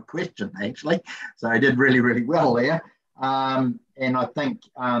asked my question, actually. So he did really, really well there. And I think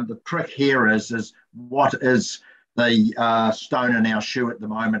the trick here is what is the stone in our shoe at the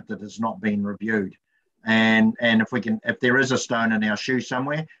moment that has not been reviewed. And if there is a stone in our shoe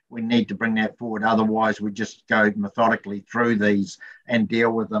somewhere, we need to bring that forward. Otherwise, we just go methodically through these and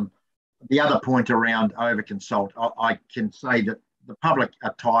deal with them. The other point around over-consult, I can say that the public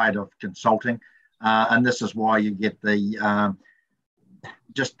are tired of consulting, and this is why you get the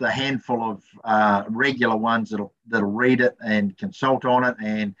just the handful of regular ones that'll read it and consult on it,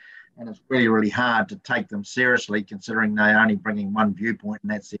 and it's really, really hard to take them seriously considering they're only bringing one viewpoint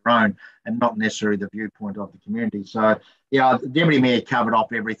and that's their own and not necessarily the viewpoint of the community. So, yeah, the Deputy Mayor covered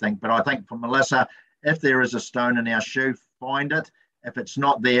off everything, but I think for Melissa, if there is a stone in our shoe, find it. If it's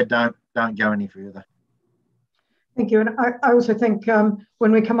not there, don't go any further. Thank you. And I also think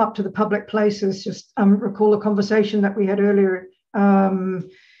when we come up to the public places, just recall a conversation that we had earlier,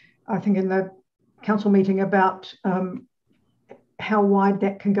 I think in the council meeting about how wide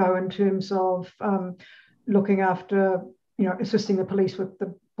that can go in terms of looking after, assisting the police with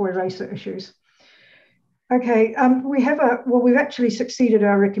the boy racer issues. Okay, we've actually succeeded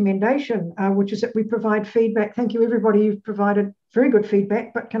our recommendation, which is that we provide feedback. Thank you, everybody. You've provided very good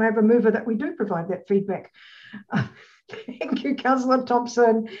feedback, but can I have a mover that we do provide that feedback? Thank you, Councillor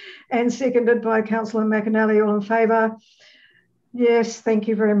Thompson, and seconded by Councillor McAnally. All in favour? Yes, thank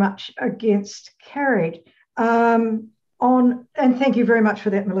you very much. Against? Carried. And thank you very much for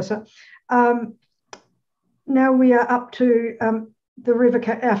that, Melissa. Now we are up to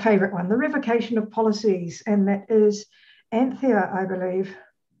our favourite one, the revocation of policies, and that is Anthea, I believe.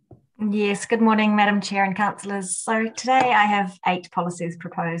 Yes, good morning, Madam Chair and councillors. So today I have 8 policies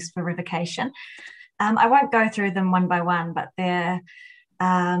proposed for revocation. I won't go through them one by one, but they're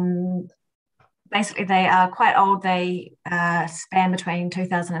basically they are quite old. They span between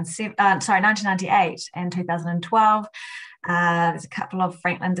 1998 and 2012. There's a couple of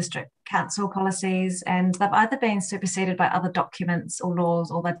Franklin District Council policies, and they've either been superseded by other documents or laws,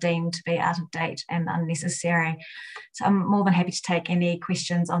 or they're deemed to be out of date and unnecessary. So I'm more than happy to take any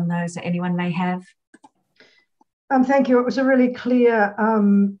questions on those that anyone may have. Thank you. It was a really clear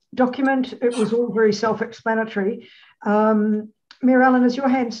document. It was all very self-explanatory. Mayor Allen, is your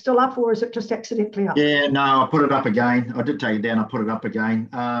hand still up, or is it just accidentally up? Yeah, no, I put it up again. I did take it down. I put it up again.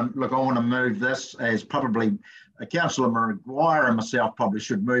 Look, I want to move this as probably Councillor Maguire and myself probably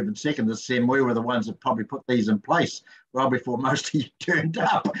should move and second this, Sam. We were the ones that probably put these in place well before most of you turned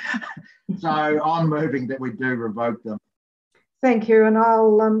up. So I'm moving that we do revoke them. Thank you. And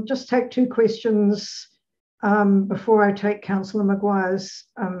I'll just take 2 questions before I take Councillor Maguire's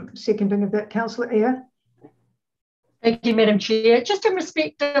seconding of that. Councillor Eyre. Thank you, Madam Chair. Just in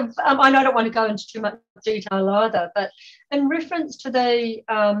respect of, I know I don't want to go into too much detail either, but in reference to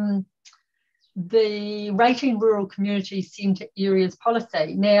the rating rural community centre areas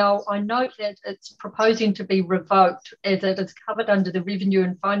policy. Now, I note that it's proposing to be revoked as it is covered under the revenue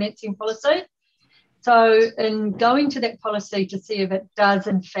and financing policy. So in going to that policy to see if it does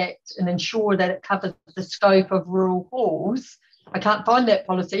in fact and ensure that it covers the scope of rural halls, I can't find that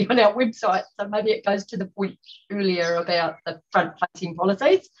policy on our website. So maybe it goes to the point earlier about the front facing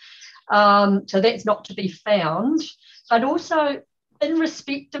policies. So that's not to be found. But also, in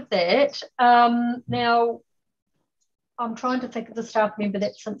respect of that, now I'm trying to think of the staff member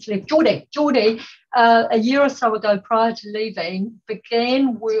that since left. Geordie, a year or so ago prior to leaving,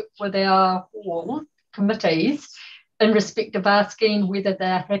 began work with our hall committees in respect of asking whether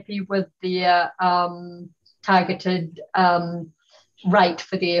they're happy with their targeted rate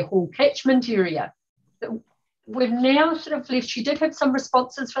for their hall catchment area. We've now sort of left, she did have some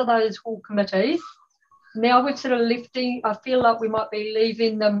responses for those hall committees. Now we're sort of lifting, I feel like we might be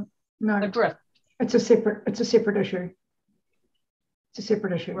leaving them adrift. It's a separate issue. It's a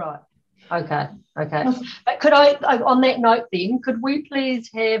separate issue. Right. Okay. But could I, on that note then, could we please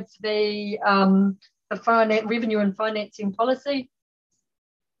have the revenue and financing policy?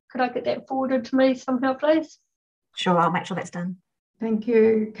 Could I get that forwarded to me somehow, please? Sure, I'll make sure that's done. Thank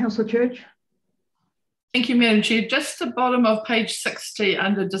you. Councillor Church. Thank you, Madam Chair. Just the bottom of page 60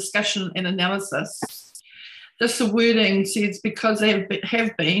 under discussion and analysis. Just the wording says because they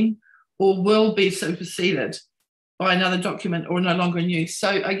have been or will be superseded by another document or no longer in use. So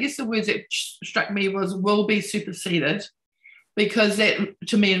I guess the words that struck me was will be superseded, because that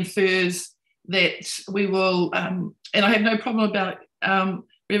to me infers that we will, and I have no problem about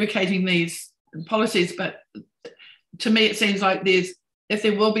revocating these policies, but to me it seems like if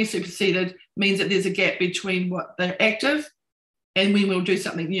there will be superseded means that there's a gap between what they're active and we will do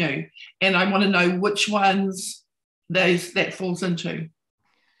something new. And I want to know which ones that falls into.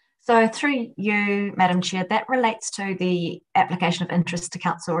 So through you, Madam Chair, that relates to the application of interest to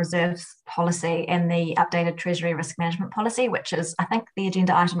council reserves policy and the updated Treasury risk management policy, which is, I think, the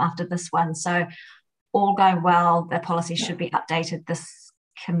agenda item after this one. So all going well, the policy should be updated this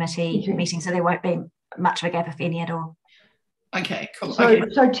committee meeting, so there won't be much of a gap, if any, at all. Okay, cool.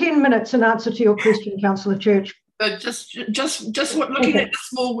 So 10 minutes in answer to your question, Councillor Church. But just looking at the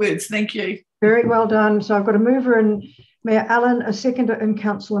small words, thank you. Very well done. So I've got a mover in Mayor Allen, a seconder in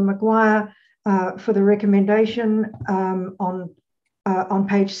Councillor Maguire for the recommendation on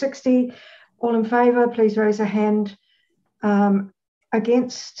page 60. All in favour, please raise a hand.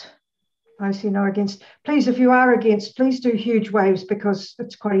 Against? I see no against. Please, if you are against, please do huge waves because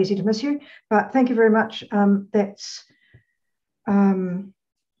it's quite easy to miss you. But thank you very much. That's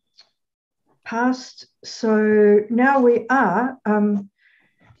passed. So now we are,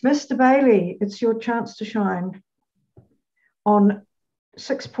 Mr. Bailey, it's your chance to shine on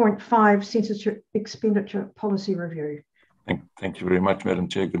 6.5 censorship expenditure policy review. Thank you very much, Madam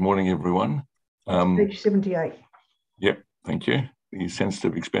Chair. Good morning, everyone. Page 78. Yep, thank you. The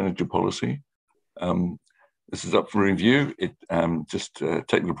sensitive expenditure policy. This is up for review. Just take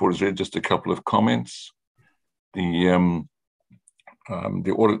the report as read, just a couple of comments. The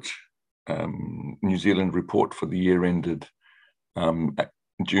audit New Zealand report for the year ended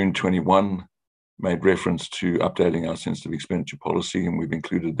June 21 made reference to updating our sensitive expenditure policy, and we've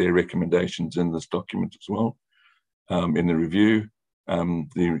included their recommendations in this document as well. In the review,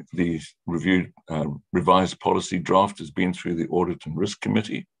 the reviewed revised policy draft has been through the Audit and Risk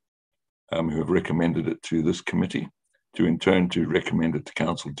Committee, who have recommended it to this committee, to in turn to recommend it to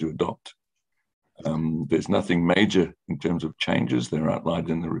Council to adopt. There's nothing major in terms of changes. They're outlined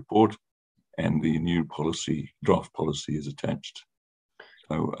in the report, and the new policy, draft policy, is attached.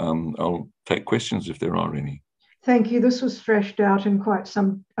 So I'll take questions if there are any. Thank you. This was thrashed out in quite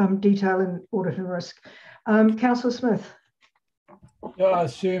some detail in Audit and Risk. Councillor Smith. Yeah, I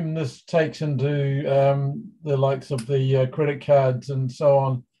assume this takes into the likes of the credit cards and so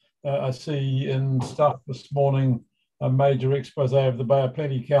on. I see in stuff this morning a major expose of the Bay of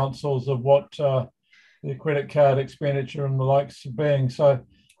Plenty councils of what the credit card expenditure and the likes are being. So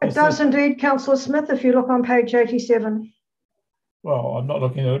it does indeed, Councillor Smith, if you look on page 87. Well, I'm not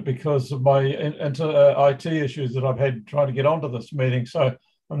looking at it because of my IT issues that I've had trying to get onto this meeting. So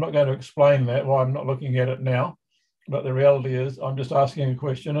I'm not going to explain that, why I'm not looking at it now. But the reality is I'm just asking a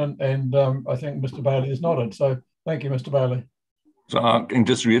question, and I think Mr. Bailey has nodded. So thank you, Mr. Bailey. So I can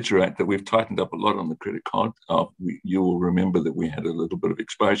just reiterate that we've tightened up a lot on the credit card. You will remember that we had a little bit of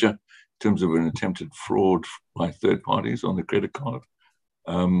exposure in terms of an attempted fraud by third parties on the credit card.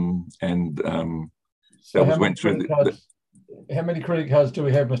 So that was went through how many credit cards do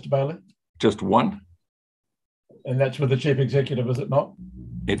we have, Mr. Bailey? Just one. And that's with the Chief Executive, is it not?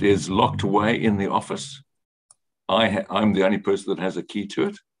 It is locked away in the office. I'm the only person that has a key to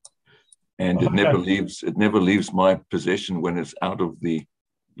it, and it never leaves my possession when it's out of the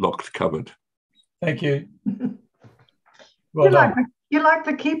locked cupboard. Thank you. Well, you're like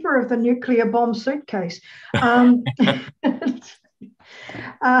the keeper of the nuclear bomb suitcase.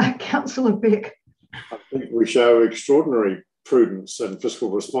 Councillor Beck. I think we show extraordinary prudence and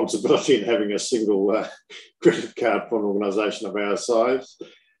fiscal responsibility in having a single credit card for an organisation of our size.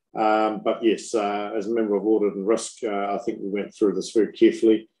 But yes, as a member of Audit and Risk, I think we went through this very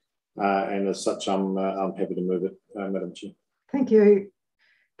carefully, and as such, I'm happy to move it, Madam Chair. Thank you.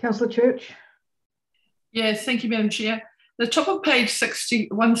 Councillor Church. Yes, thank you, Madam Chair. The top of page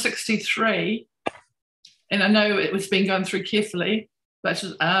 163, and I know it was being gone through carefully, but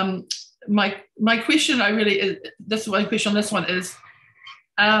my question, this one question on this one is,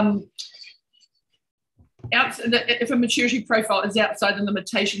 if a maturity profile is outside the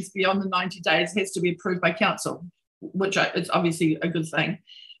limitations beyond the 90 days, it has to be approved by council, which is obviously a good thing.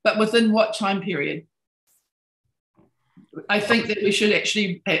 But within what time period? I think that we should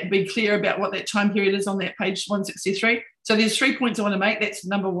actually be clear about what that time period is on that page 163. So there's 3 points I want to make. That's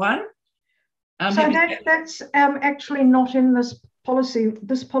number one. So that's actually not in this policy.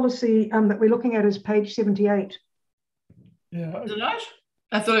 This policy that we're looking at is page 78. Yeah. Is it not?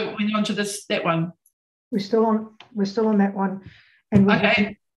 I thought it went on to that one. We're still on that one. And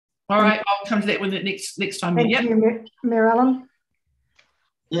okay. All right. I'll come to that one next time. Thank you, Mayor Allen.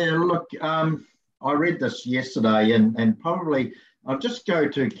 Yeah, look, I read this yesterday, and probably I'll just go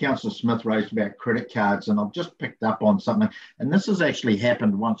to Councillor Smith raised about credit cards, and I've just picked up on something. And this has actually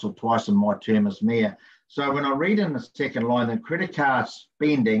happened once or twice in my term as mayor. So when I read in the second line, the credit card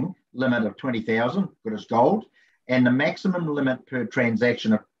spending limit of 20,000, good as gold, and the maximum limit per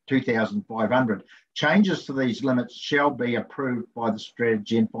transaction of 2,500. Changes to these limits shall be approved by the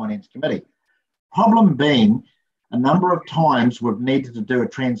Strategy and Finance Committee. Problem being, a number of times we've needed to do a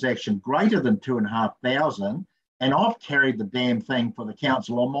transaction greater than 2,500, and I've carried the damn thing for the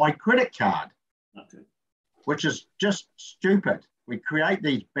council on my credit card, which is just stupid. We create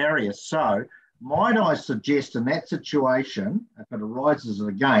these barriers. So might I suggest in that situation, if it arises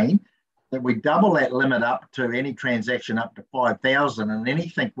again, that we double that limit up to any transaction up to 5,000, and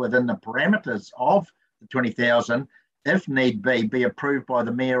anything within the parameters of the 20,000, if need be approved by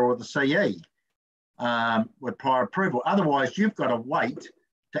the mayor or the CE with prior approval. Otherwise, you've got to wait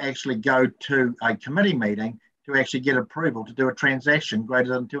to actually go to a committee meeting to actually get approval to do a transaction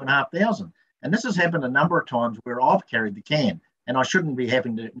greater than 2,500. And this has happened a number of times where I've carried the can, and I shouldn't be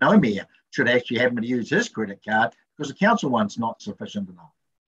having to, no mayor should actually have me to use his credit card because the council one's not sufficient enough.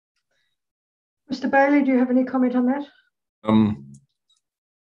 Mr. Bailey, do you have any comment on that?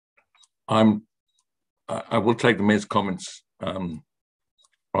 I will take the mayor's comments on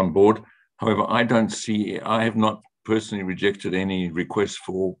board. However, I have not personally rejected any requests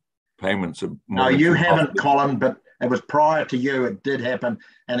for payments of more. No, you haven't, Colin, but it was prior to you. It did happen.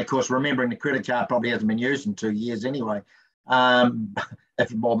 And of course, remembering the credit card probably hasn't been used in 2 years anyway.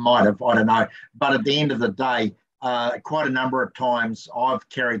 If it might have, I don't know. But at the end of the day, quite a number of times I've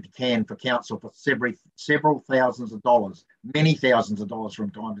carried the can for council for several thousands of dollars, many thousands of dollars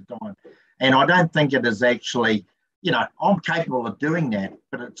from time to time. And I don't think it is actually, you know, I'm capable of doing that,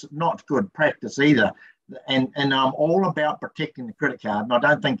 but it's not good practice either. And I'm all about protecting the credit card. And I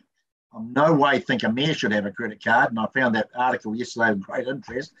don't think, in no way think a mayor should have a credit card. And I found that article yesterday with great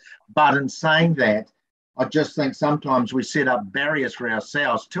interest. But in saying that, I just think sometimes we set up barriers for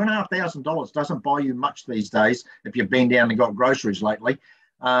ourselves. $2,500 doesn't buy you much these days if you've been down and got groceries lately.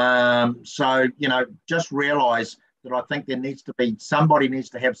 So, you know, just realise that I think there needs to be, somebody needs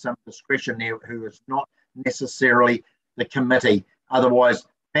to have some discretion there who is not necessarily the committee. Otherwise,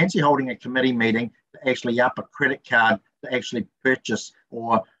 fancy holding a committee meeting to actually up a credit card to actually purchase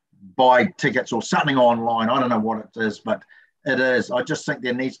or buy tickets or something online. I don't know what it is, but it is. I just think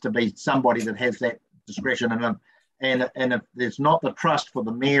there needs to be somebody that has that discretion in them. And if there's not the trust for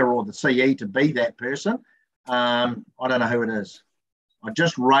the mayor or the CE to be that person, I don't know who it is. I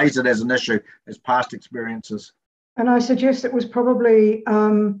just raise it as an issue as past experiences. And I suggest it was probably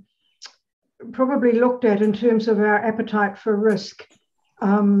looked at in terms of our appetite for risk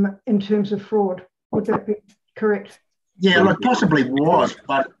in terms of fraud. Would that be correct? Yeah, look, possibly was,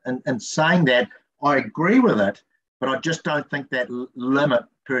 but in saying that, I agree with it, but I just don't think that limit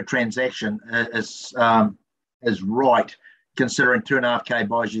per transaction is right, considering 2.5K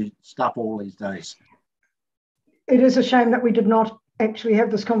buys you stuff all these days. It is a shame that we did not actually have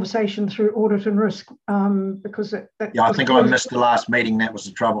this conversation through audit and risk because yeah, I think I missed the last meeting. That was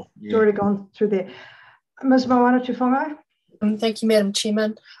the trouble. Yeah. It's already gone through there. Ms. Moana Tufongo. Thank you, Madam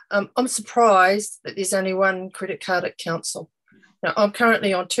Chairman. I'm surprised that there's only one credit card at council. Now, I'm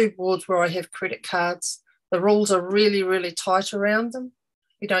currently on 2 boards where I have credit cards. The rules are really, really tight around them.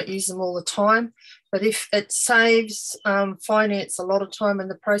 We don't use them all the time. But if it saves finance a lot of time in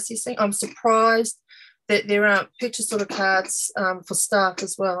the processing, I'm surprised that there aren't purchase order cards for staff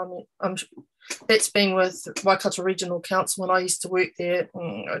as well. I mean, that's been with Waikato Regional Council when I used to work there,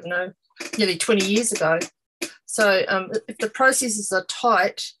 I don't know, nearly 20 years ago. So if the processes are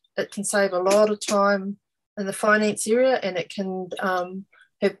tight, it can save a lot of time in the finance area, and it can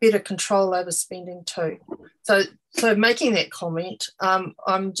have better control over spending too. So making that comment,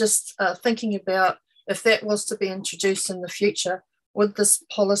 I'm just thinking about if that was to be introduced in the future, would this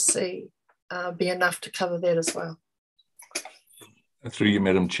policy be enough to cover that as well? Through you,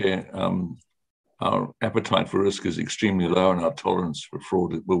 Madam Chair, our appetite for risk is extremely low, and our tolerance for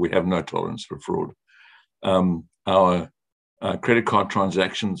fraud, well, we have no tolerance for fraud. Our credit card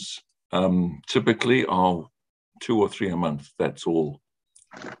transactions typically are 2 or 3 a month. That's all.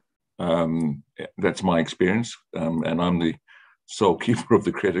 That's my experience, and I'm the sole keeper of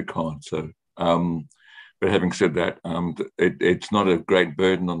the credit card. So, but having said that, it's not a great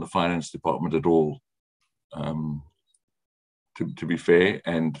burden on the finance department at all, to be fair.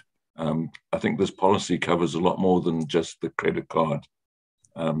 And I think this policy covers a lot more than just the credit card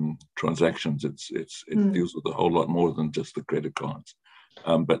transactions. It deals with a whole lot more than just the credit cards.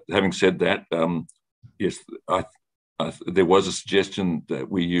 But having said that, yes, there was a suggestion that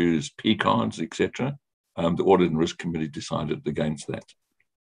we use P cards, etc. The Audit and Risk Committee decided against that.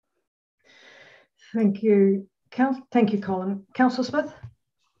 Thank you. Thank you, Colin. Councillor Smith?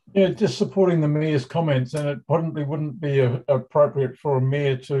 Yeah, just supporting the Mayor's comments, and it probably wouldn't be appropriate for a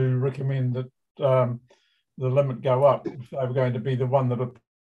Mayor to recommend that the limit go up if they were going to be the one that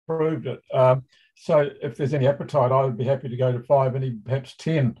approved it. So if there's any appetite, I would be happy to go to 5, any perhaps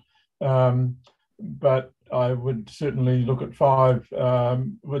 10. But I would certainly look at 5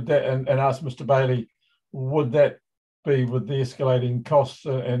 with that and ask Mr. Bailey, would that be with the escalating costs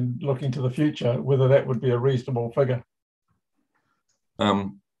and looking to the future, whether that would be a reasonable figure?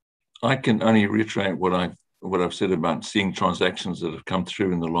 I can only reiterate what I've said about seeing transactions that have come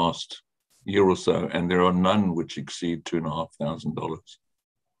through in the last year or so, and there are none which exceed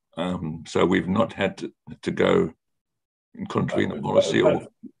 $2,500. So we've not had to go in contrary in the policy.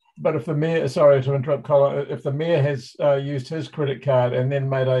 But if the Mayor, sorry to interrupt, Colin, if the Mayor has used his credit card and then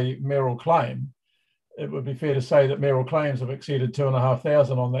made a mayoral claim, it would be fair to say that mayoral claims have exceeded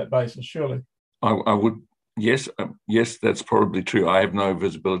 $2,500 on that basis, surely. I would, yes, that's probably true. I have no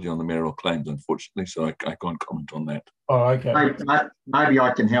visibility on the mayoral claims, unfortunately, so I can't comment on that. Oh, okay. Maybe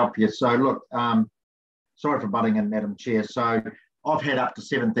I can help you. So look, sorry for butting in, Madam Chair. So I've had up to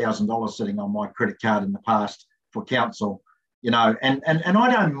 $7,000 sitting on my credit card in the past for council, you know, and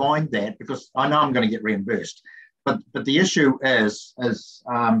I don't mind that because I know I'm going to get reimbursed. But the issue is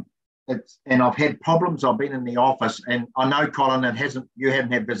and I've had problems. I've been in the office, and I know, Colin, you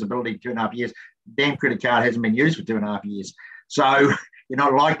haven't had visibility 2.5 years. Damn credit card hasn't been used for 2.5 years. So you're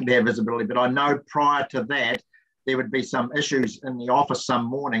not likely to have visibility. But I know prior to that, there would be some issues in the office some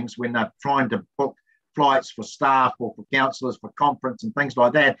mornings when they're trying to book flights for staff or for councillors for conference and things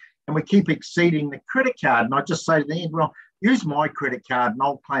like that, and we keep exceeding the credit card. And I just say to the end, well, use my credit card and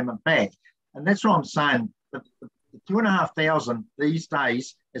I'll claim it back. And that's what I'm saying. The 2,500 these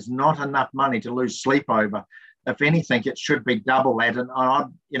days is not enough money to lose sleep over. If anything, it should be double that. And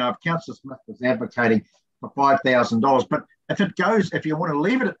if Councillor Smith was advocating for $5,000, but if you want to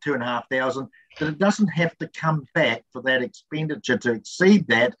leave it at 2,500, then it doesn't have to come back for that expenditure to exceed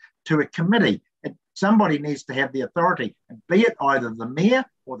that to a committee. Somebody needs to have the authority, and be it either the mayor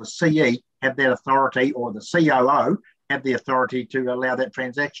or the CE have that authority, or the COO have the authority to allow that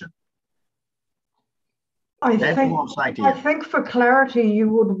transaction. I think for clarity,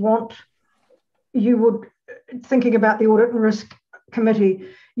 thinking about the Audit and Risk Committee,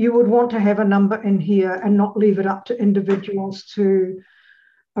 you would want to have a number in here and not leave it up to individuals to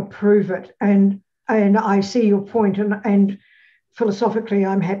approve it. And I see your point, and philosophically,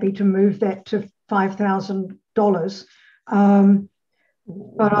 I'm happy to move that to $5,000.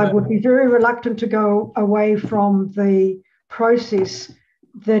 But I would be very reluctant to go away from the process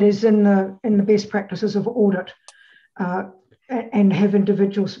that is in the best practices of audit and have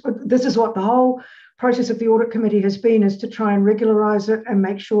individuals. This is what the whole process of the audit committee has been, is to try and regularize it and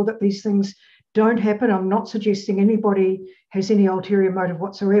make sure that these things don't happen. I'm not suggesting anybody has any ulterior motive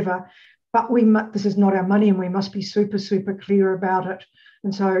whatsoever, but this is not our money, and we must be super, super clear about it.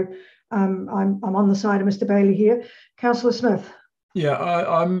 And so I'm on the side of Mr. Bailey here. Councillor Smith. Yeah,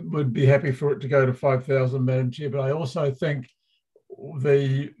 I would be happy for it to go to 5,000, Madam Chair, but I also think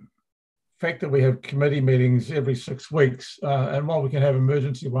the fact that we have committee meetings every 6 weeks, and while we can have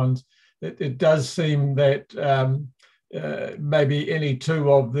emergency ones, it does seem that maybe any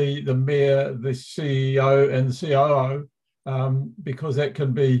two of the mayor, the CEO and the COO, because that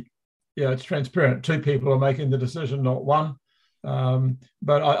can be, it's transparent. Two people are making the decision, not one.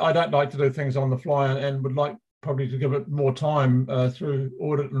 But I don't like to do things on the fly, and would like probably to give it more time through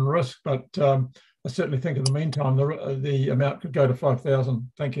audit and risk. But I certainly think in the meantime, the amount could go to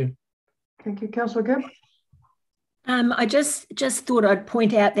 5,000. Thank you. Thank you. Councillor Gibb. I just thought I'd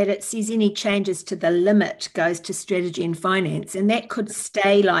point out that it says any changes to the limit goes to strategy and finance, and that could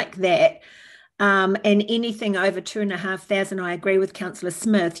stay like that. And anything over 2,500, I agree with Councillor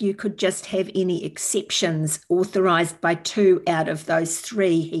Smith, you could just have any exceptions authorised by 2 out of those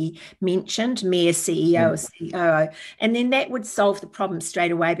 3 he mentioned, Mayor, CEO or COO. And then that would solve the problem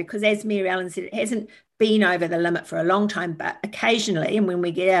straight away, because as Mayor Allen said, it hasn't been over the limit for a long time, but occasionally, and when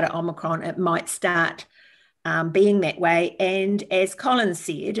we get out of Omicron, it might start being that way. And as Colin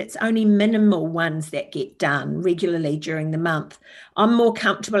said, it's only minimal ones that get done regularly during the month. I'm more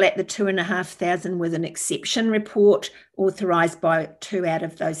comfortable at the 2,500 with an exception report authorised by 2 out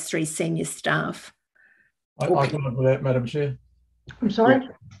of those 3 senior staff. I can live with that, Madam Chair. I'm sorry?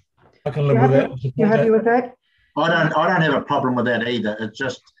 I can live with that. You happy with that? I don't have a problem with that either. It's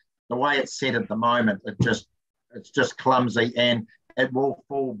just the way it's set at the moment. It's just clumsy, and it will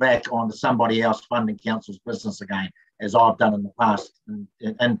fall back onto somebody else funding council's business again, as I've done in the past. And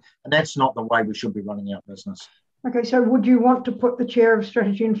that's not the way we should be running our business. Okay, so would you want to put the Chair of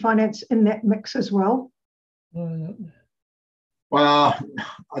Strategy and Finance in that mix as well? Well,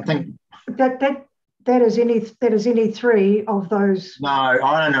 I think that is any 3 of those. No,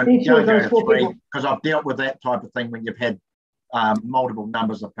 I don't know. Any 2 of those 4 people. Because I've dealt with that type of thing when you've had multiple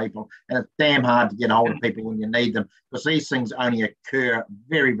numbers of people, and it's damn hard to get hold of people when you need them, because these things only occur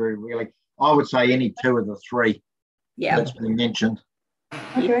very, very rarely. I would say any 2 of the 3 that's been mentioned.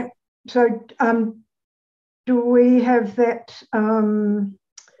 Okay, so do we have that? I'm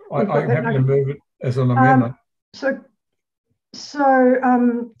happy to move it as an amendment. Sorry,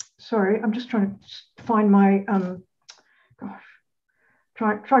 I'm just trying to find my I'm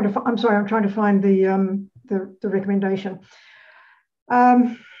trying to find the recommendation.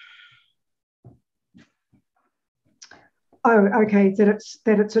 Okay, that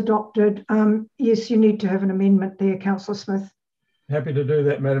it's adopted. Yes, you need to have an amendment there, Councillor Smith. Happy to do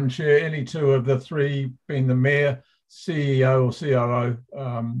that, Madam Chair. Any 2 of the 3 being the Mayor, CEO or COO,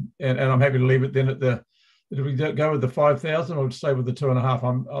 and I'm happy to leave it then at the. Did we go with the 5,000 or stay with the 2.5?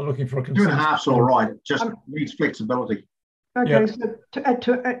 I'm looking for a consensus. 2.5's all right. It just needs flexibility. Okay, so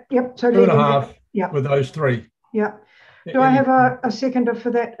yep. So 2.5 with those 3. Yeah. Do I have a seconder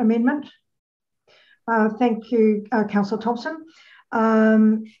for that amendment? Thank you, Councillor Thompson.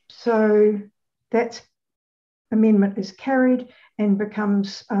 So that amendment is carried and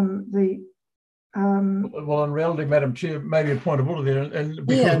becomes the. Well, in reality, Madam Chair, maybe a point of order there, and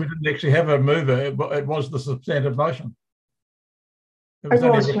because we didn't actually have a mover, it was the substantive motion. It was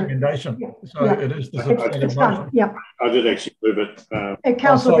only a recommendation. Yeah. So yeah. It is the substantive motion. Yeah. I did actually move it.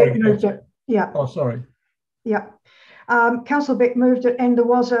 Councillor Beck moved it. Yeah. Oh, sorry. Yeah. Councillor Beck moved it, and there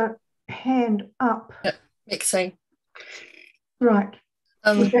was a hand up. Yeah, Maxine. Right.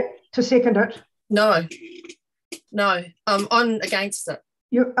 To second it? No. No. I'm against it.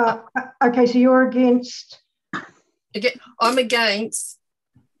 You okay, so you're against? I'm against.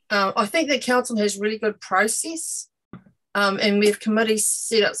 I think the council has really good process, and we have committees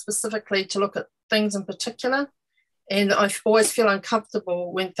set up specifically to look at things in particular. And I always feel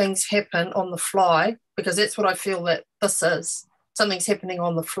uncomfortable when things happen on the fly, because that's what I feel that this is. Something's happening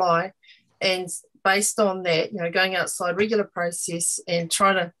on the fly. And based on that, going outside regular process and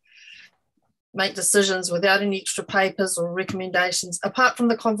trying to make decisions without any extra papers or recommendations, apart from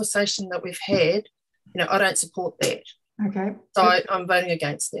the conversation that we've had, I don't support that. Okay. So I'm voting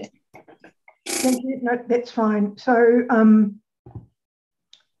against that. Thank you. No, that's fine. So,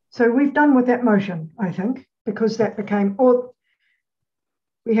 so we've done with that motion, I think, because that became, or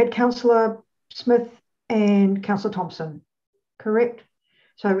we had Councillor Smith and Councillor Thompson, correct?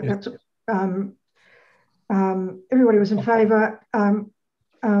 So yes. That's everybody was in favour.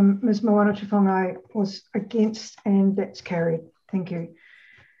 Ms. Moana Tufongai was against, and that's carried. Thank you.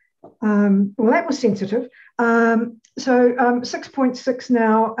 Well, that was sensitive. So 6.6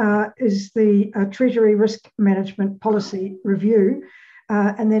 now is the Treasury Risk Management Policy Review,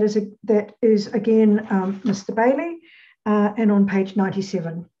 and that is again Mr. Bailey, and on page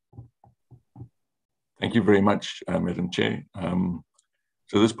 97. Thank you very much, Madam Chair.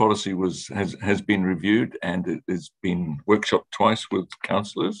 So this policy has been reviewed, and it has been workshopped twice with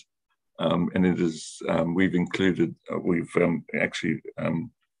councillors, and it is we've actually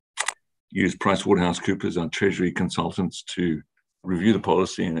used PricewaterhouseCoopers, our Treasury consultants, to review the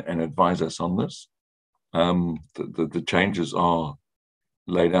policy and advise us on this. The changes are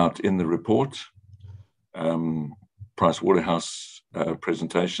laid out in the report.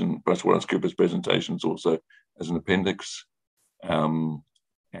 PricewaterhouseCoopers presentations also as an appendix.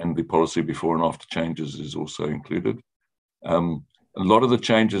 And the policy before and after changes is also included. A lot of the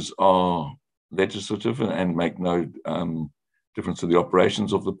changes are legislative and make no difference to the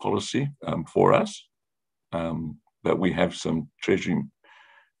operations of the policy for us. But we have some Treasury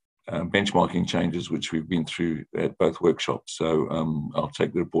benchmarking changes which we've been through at both workshops. So I'll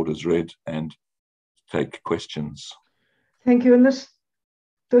take the report as read and take questions. Thank you. And this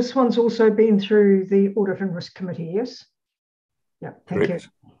one's also been through the Audit and Risk Committee, yes? Yeah, thank you.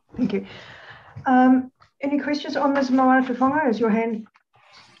 Thank you. Any questions on Ms. Moana Tufongai? Is your hand?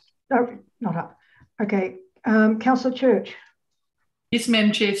 No, not up. Okay. Councillor Church. Yes,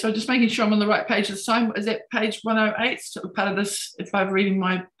 Madam Chair. So just making sure I'm on the right page this time. Is that page 108? So part of this, if I'm reading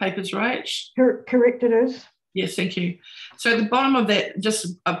my papers right? Correct, it is. Yes, thank you. So at the bottom of that,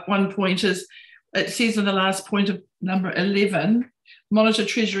 just one point is, it says in the last point of number 11, monitor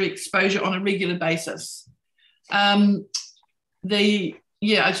Treasury exposure on a regular basis. So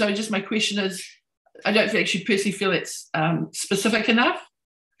just my question is, I don't actually personally feel it's specific enough.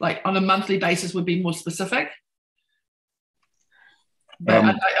 Like on a monthly basis would be more specific. But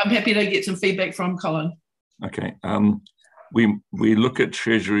I'm happy to get some feedback from Colin. Okay. We look at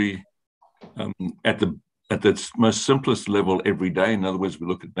Treasury at the most simplest level every day. In other words, we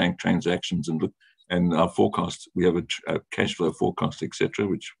look at bank transactions and our forecast. We have a cash flow forecast, etc.,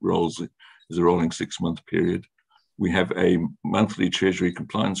 which is a rolling 6-month period. We have a monthly Treasury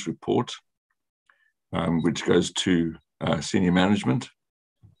compliance report, which goes to senior management.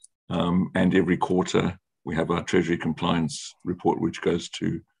 And every quarter, we have our Treasury compliance report, which goes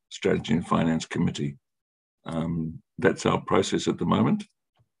to Strategy and Finance Committee. That's our process at the moment.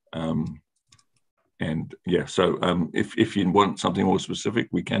 And yeah, so if you want something more specific,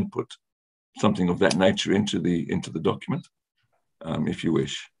 we can put something of that nature into the document, if you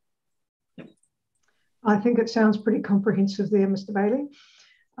wish. I think it sounds pretty comprehensive there, Mr. Bailey.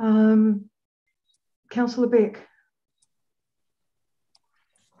 Councillor Beck.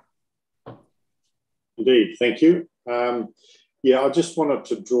 Indeed, thank you. I just wanted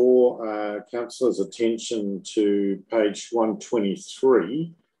to draw councillors' attention to page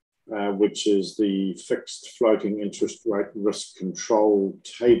 123, which is the fixed floating interest rate risk control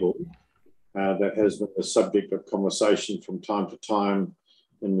table that has been the subject of conversation from time to time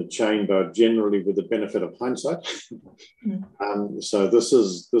in the chamber, generally with the benefit of hindsight. So this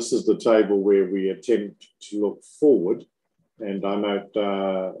is the table where we attempt to look forward, and I note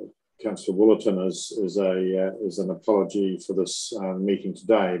Councillor Woollerton is an apology for this meeting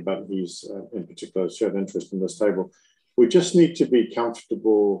today, but he's in particular showed interest in this table. We just need to be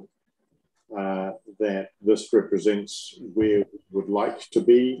comfortable that this represents where we would like to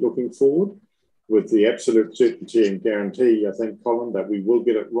be looking forward, with the absolute certainty and guarantee, I think, Colin, that we will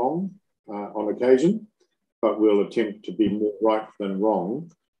get it wrong on occasion, but we'll attempt to be more right than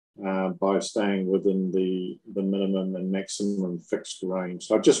wrong by staying within the minimum and maximum fixed range.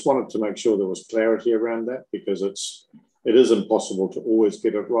 So I just wanted to make sure there was clarity around that, because it is impossible to always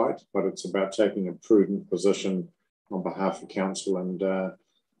get it right, but it's about taking a prudent position on behalf of council. And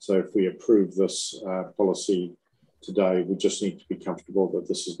so if we approve this policy today, we just need to be comfortable that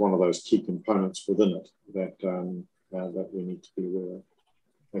this is one of those key components within it that we need to be aware of.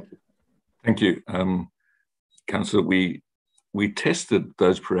 Thank you. Thank you. Councillor, we tested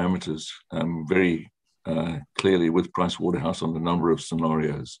those parameters very clearly with Pricewaterhouse on a number of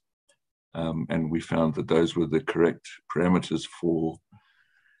scenarios. And we found that those were the correct parameters for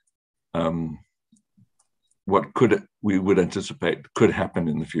what we would anticipate could happen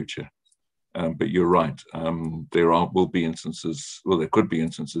in the future. But you're right, there could be instances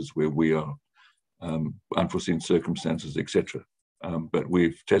where we are unforeseen circumstances, etc. But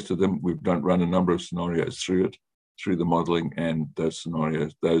we've tested them. We've run a number of scenarios through the modelling, and those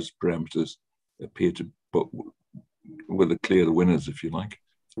scenarios, those parameters appear to were the clear winners, if you like,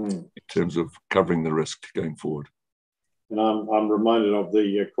 in terms of covering the risk going forward. And I'm reminded of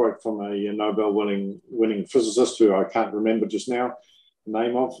the quote from a Nobel-winning physicist who I can't remember just now the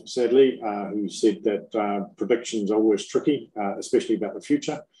name of, sadly, who said that predictions are always tricky, especially about the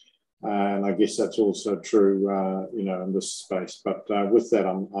future. And I guess that's also true, in this space. But with that,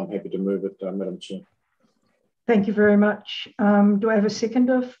 I'm happy to move it, Madam Chair. Thank you very much. Do I have a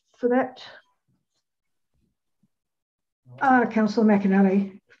seconder for that? Councillor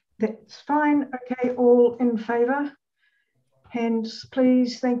McAnally. That's fine. Okay, all in favour? Hands,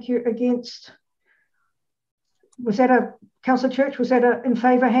 please. Thank you. Against? Was that a, Councillor Church, was that an in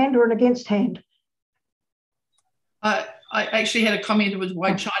favour hand or an against hand? I actually had a comment. It was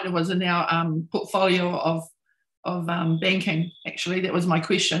why China was in our portfolio of banking. Actually, that was my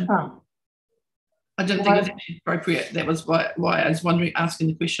question. Oh. I didn't think it was appropriate. That was why I was asking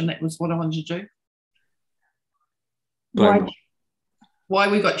the question. That was what I wanted to do. Why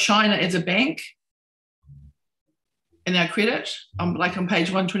we got China as a bank in our credit, like on page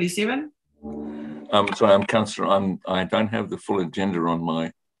 127. Sorry, I'm Councillor. I don't have the full agenda on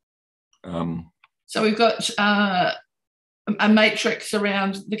my. So we've got a matrix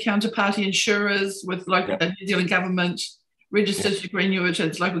around the counterparty insurers with local New Zealand government, registered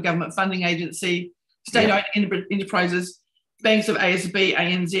superannuitants, local government funding agency, state-owned enterprises, banks of ASB,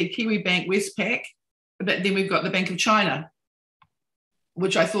 ANZ, Kiwi Bank, Westpac. But then we've got the Bank of China,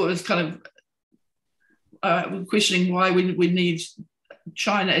 which I thought was kind of questioning why we need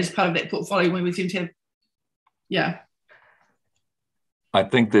China as part of that portfolio when we seem to have, I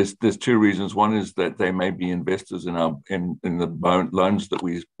think there's two reasons. One is that they may be investors in the loans that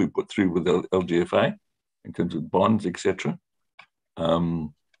we put through with LGFA in terms of bonds, etc.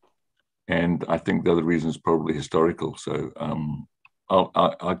 And I think the other reason is probably historical. So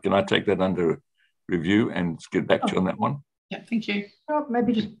can I take that under review and get back to you on that one? Yeah, thank you. Well,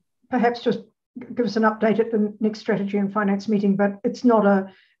 maybe perhaps just give us an update at the next strategy and finance meeting. But it's not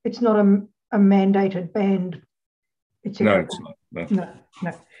a mandated band. No, it's not.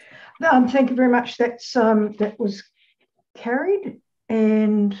 No. Thank you very much. That was carried,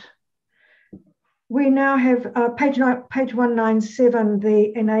 and we now have page 197,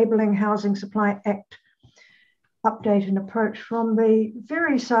 the Enabling Housing Supply Act update and approach from the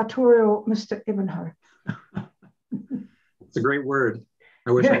very sartorial Mr. Evanhoe. It's a great word.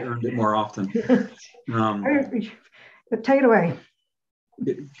 I wish I earned it more often. Take it away.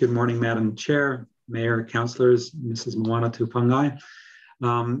 Good morning, Madam Chair, Mayor, Councillors, Mrs. Moana Tupangai.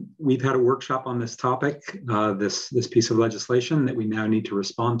 We've had a workshop on this topic, this piece of legislation that we now need to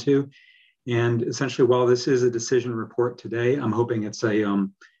respond to. And essentially, while this is a decision report today, I'm hoping it's a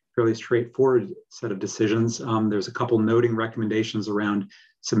fairly straightforward set of decisions. There's a couple noting recommendations around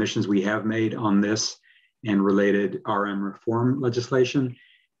submissions we have made on this and related RM reform legislation.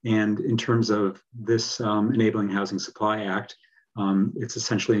 And in terms of this Enabling Housing Supply Act, it's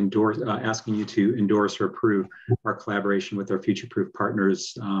essentially asking you to endorse or approve our collaboration with our future-proof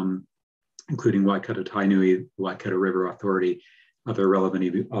partners, including Waikato Tainui, Waikato River Authority, other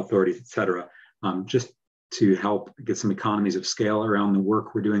relevant authorities, et cetera, just to help get some economies of scale around the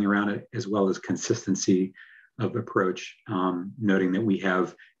work we're doing around it, as well as consistency of approach, noting that we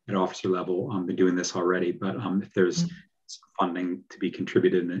have at officer level been doing this already, but if there's some funding to be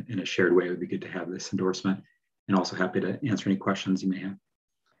contributed in a shared way, it would be good to have this endorsement, and also happy to answer any questions you may have.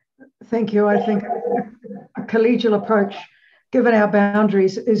 Thank you. I think a collegial approach given our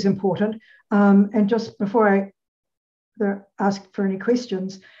boundaries, is important. And just before I ask for any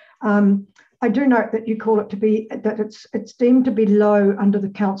questions, I do note that you call it to be, that it's deemed to be low under the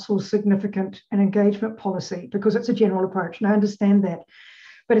council's significant and engagement policy, because it's a general approach, and I understand that,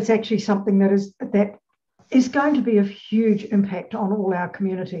 but it's actually something that is going to be of huge impact on all our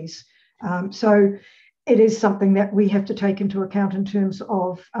communities. So it is something that we have to take into account in terms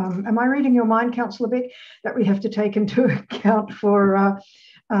of, am I reading your mind, Councillor Beck? That we have to take into account for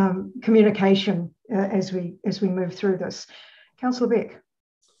communication as we move through this. Councillor Beck.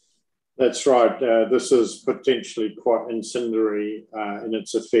 That's right. This is potentially quite incendiary in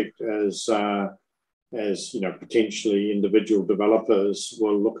its effect, as potentially individual developers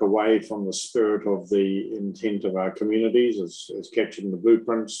will look away from the spirit of the intent of our communities as captured in the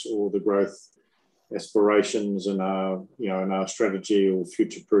blueprints or the growth aspirations in our strategy or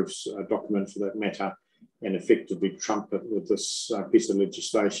future-proofs document for that matter, and effectively trump it with this piece of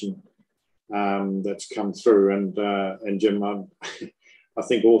legislation that's come through. And Jim, I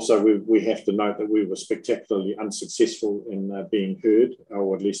think also we have to note that we were spectacularly unsuccessful in being heard,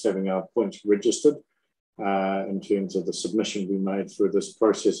 or at least having our points registered in terms of the submission we made through this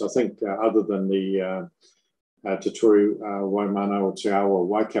process. I think other than the Te Ture Waimana or Te Awa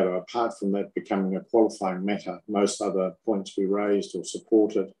Waikato, apart from that becoming a qualifying matter, most other points we raised or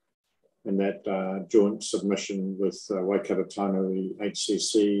supported in that joint submission with Waikato Tainui,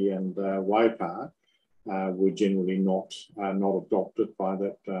 HCC and Waipa were generally not adopted by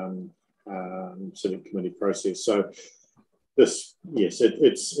that Senate committee process. So this, yes,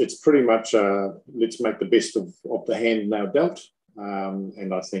 it's pretty much let's make the best of the hand now dealt,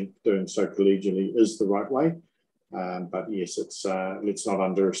 and I think doing so collegially is the right way. But yes, it's let's not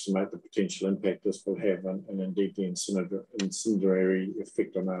underestimate the potential impact this will have, and indeed the incendiary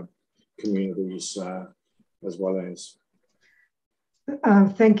effect on our communities as well as.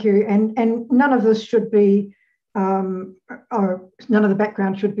 Thank you. And none of this should be, or none of the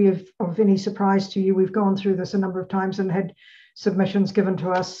background should be of any surprise to you. We've gone through this a number of times and had submissions given to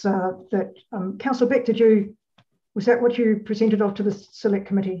us that, Councillor Beck, was that what you presented off to the Select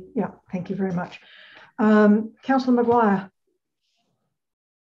Committee? Yeah, thank you very much. Councillor Maguire.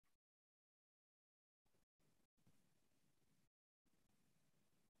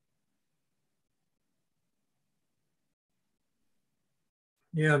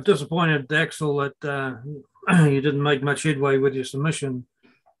 Yeah, I'm disappointed, Axel, that you didn't make much headway with your submission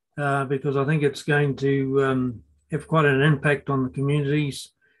because I think it's going to have quite an impact on the communities.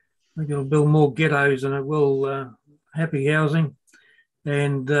 I think it'll build more ghettos than it will happy housing.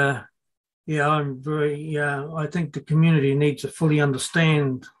 And yeah, I think the community needs to fully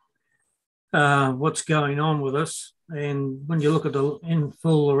understand what's going on with us. And when you look at the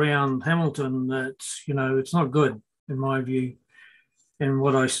infill around Hamilton, it's not good in my view. And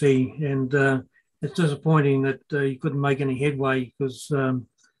what I see, and it's disappointing that you couldn't make any headway because,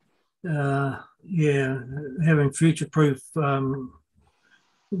 having future-proof, trying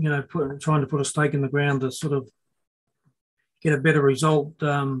to put a stake in the ground to sort of get a better result.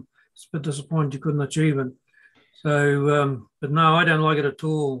 It's a bit disappointing you couldn't achieve it. So, but no, I don't like it at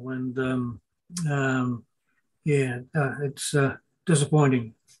all, and it's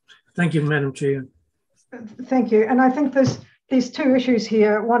disappointing. Thank you, Madam Chair. Thank you, and I think there's two issues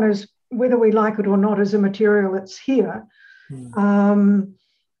here. One is whether we like it or not as a material, it's here. And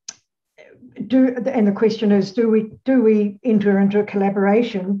the question is, do we enter into a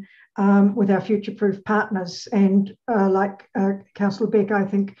collaboration with our future-proof partners? And like Councillor Beck, I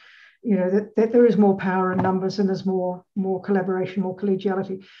think that there is more power in numbers and there's more collaboration, more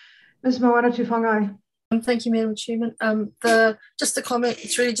collegiality. Ms. Moana Tuwhangai. Thank you, Madam Chairman. Just a comment.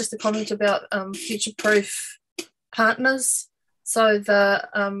 It's really just a comment about future-proof partners. So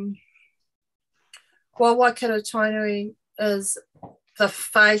while Waikato Tainui is the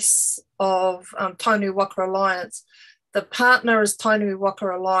face of Tainui Waka Alliance, the partner is Tainui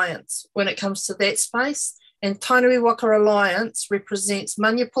Waka Alliance when it comes to that space. And Tainui Waka Alliance represents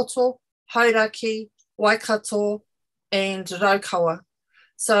Maniapoto, Hauraki, Waikato, and Raukawa.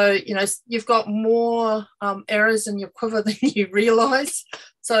 So, you've got more arrows in your quiver than you realise.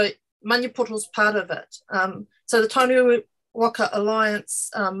 So Maniapoto's part of it. So the Tainui Waka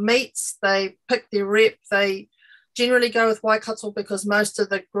Alliance meets, they pick their rep, they generally go with Waikato because most of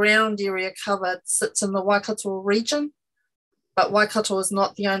the ground area covered sits in the Waikato region, but Waikato is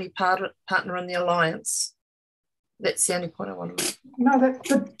not the only partner in the alliance. That's the only point I want to make. No, that's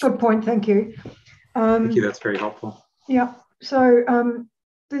a good point, thank you. Thank you, that's very helpful. Yeah, so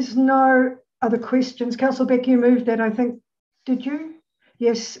there's no other questions. Councillor Beck, you moved that, I think, did you?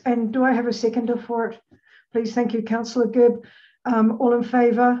 Yes, and do I have a seconder for it? please. Thank you, Councillor Gibb. All in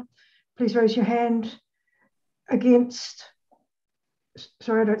favour, please raise your hand. Against?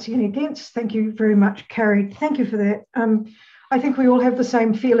 Sorry, I don't see any against. Thank you very much. Carried. Thank you for that. I think we all have the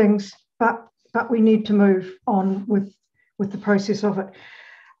same feelings, but we need to move on with the process of it.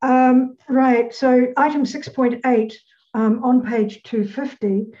 Right, so item 6.8 on page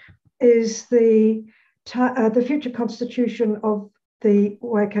 250 is the future constitution of the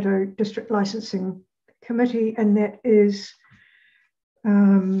Waikato District Licensing Committee, and that is,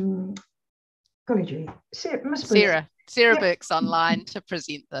 golly gee, Sarah Burke's online to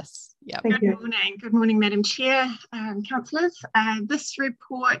present this. Yep. Good morning. Good morning, Madam Chair, councillors. This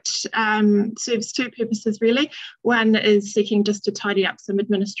report serves two purposes, really. One is seeking just to tidy up some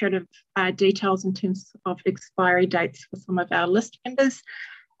administrative details in terms of expiry dates for some of our list members.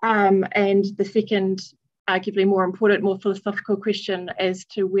 And the second, arguably more important, more philosophical question as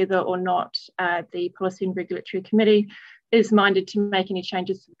to whether or not the Policy and Regulatory Committee is minded to make any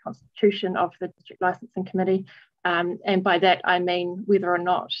changes to the constitution of the District Licensing Committee. And by that, I mean whether or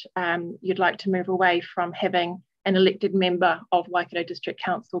not you'd like to move away from having an elected member of Waikato District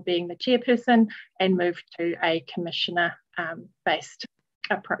Council being the chairperson and move to a commissioner-based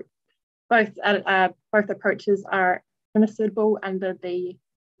approach. Both approaches are permissible under the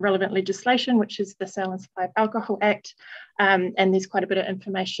relevant legislation, which is the Sale and Supply of Alcohol Act, and there's quite a bit of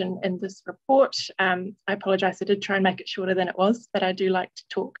information in this report. I apologise, I did try and make it shorter than it was, but I do like to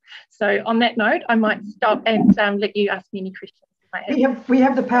talk. So on that note, I might stop and let you ask me any questions you might have. We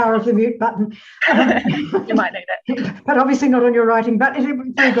have the power of the mute button. You might need it. But obviously not on your writing, but it was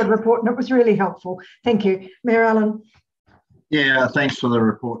a very good report and it was really helpful. Thank you. Mayor Allen. Yeah, thanks for the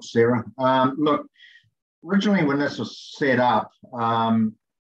report, Sarah. Look, originally when this was set up,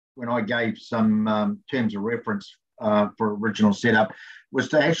 when I gave some terms of reference for original setup, was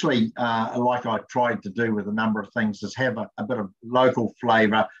to actually, like I tried to do with a number of things, is have a bit of local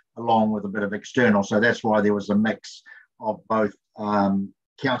flavour along with a bit of external. So that's why there was a mix of both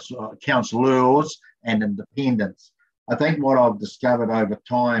councillors and independents. I think what I've discovered over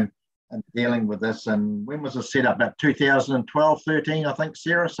time in dealing with this, and when was it set up? About 2012, 13, I think,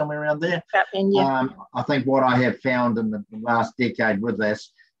 Sarah, somewhere around there. Yeah. I think what I have found in the last decade with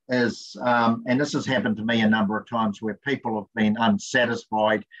this is, and this has happened to me a number of times, where people have been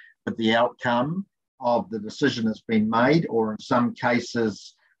unsatisfied with the outcome of the decision that's been made, or in some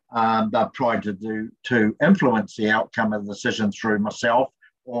cases they've tried to influence the outcome of the decision through myself,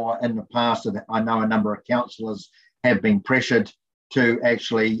 or in the past I know a number of councillors have been pressured to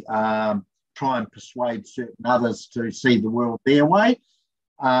actually try and persuade certain others to see the world their way.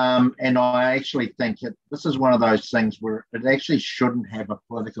 And I actually think this is one of those things where it actually shouldn't have a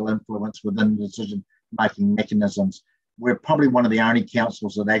political influence within the decision-making mechanisms. We're probably one of the only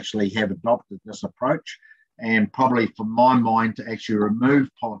councils that actually have adopted this approach, and probably, from my mind, to actually remove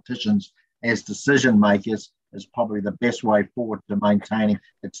politicians as decision makers is probably the best way forward to maintaining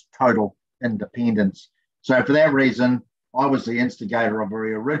its total independence. So for that reason, I was the instigator of the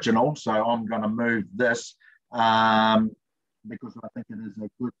original, so I'm going to move this because I think it is a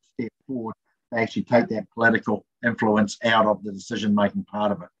good step forward to actually take that political influence out of the decision-making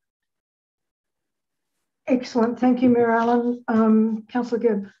part of it. Excellent. Thank you, Mayor Allen. Councillor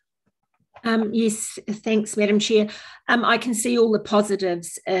Gibb. Yes, thanks, Madam Chair. I can see all the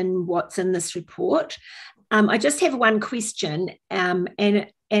positives in what's in this report. I just have one question, and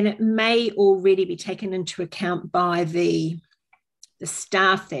it may already be taken into account by the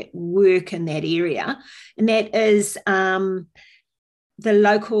staff that work in that area, and that is the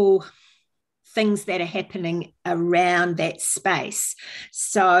local things that are happening around that space.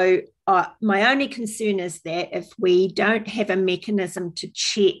 So my only concern is that if we don't have a mechanism to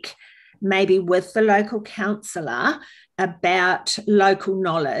check maybe with the local councillor about local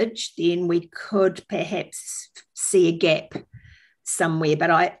knowledge, then we could perhaps see a gap somewhere.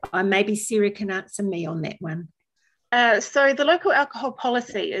 But I maybe Sarah can answer me on that one. So the local alcohol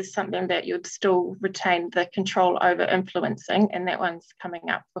policy is something that you'd still retain the control over influencing, and that one's coming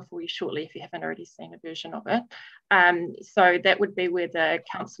up before you shortly if you haven't already seen a version of it. So that would be where the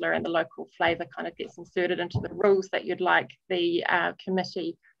councillor and the local flavour kind of gets inserted into the rules that you'd like the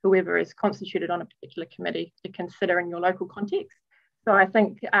committee, whoever is constituted on a particular committee, to consider in your local context. So I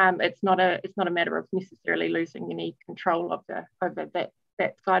think it's not a matter of necessarily losing any control over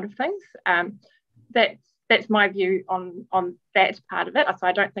that side of things. That's my view on that part of it. So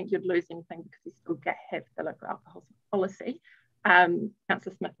I don't think you'd lose anything because you still have the local alcohol policy.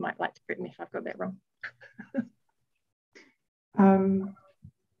 Councillor Smith might like to correct me if I've got that wrong.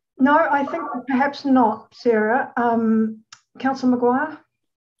 No, I think perhaps not, Sarah. Councillor Maguire?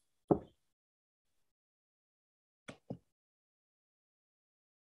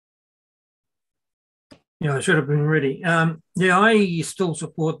 Yeah, I should have been ready. Yeah, I still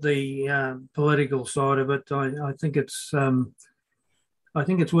support the political side of it. I think it's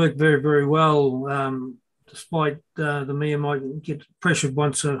worked very, very well. Despite the mayor might get pressured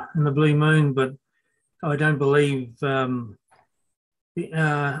once in the blue moon, but I don't believe there's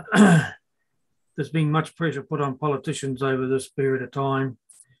been much pressure put on politicians over this period of time,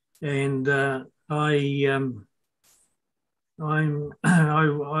 and I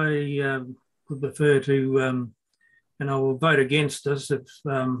would prefer to, and I will vote against this if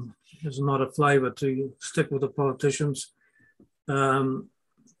there's not a flavour to stick with the politicians.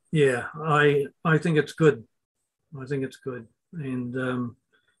 Yeah, I think it's good. I think it's good, and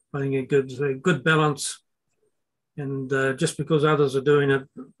I think it gives a good balance. And just because others are doing it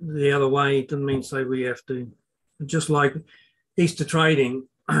the other way doesn't mean say we have to. Just like Easter trading.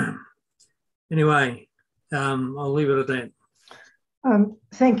 Anyway, I'll leave it at that.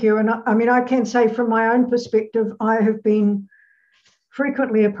 Thank you. And I mean, I can say from my own perspective, I have been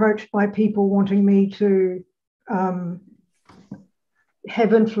frequently approached by people wanting me to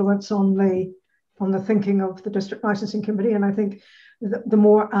have influence on the thinking of the District Licensing Committee. And I think the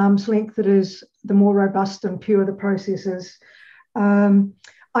more arm's length it is, the more robust and pure the process is. I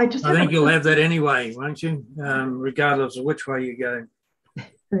think you'll have that anyway, won't you? Regardless of which way you go.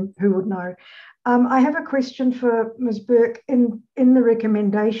 Who would know? I have a question for Ms. Burke. In the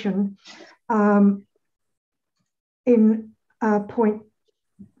recommendation, in point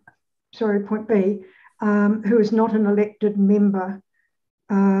B, who is not an elected member,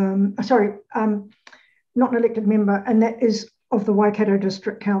 not an elected member, and that is of the Waikato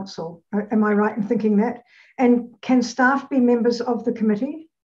District Council. Am I right in thinking that? And can staff be members of the committee?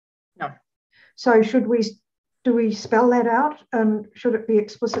 No. So do we spell that out, and should it be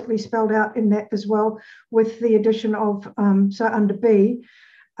explicitly spelled out in that as well, with the addition of, so under B,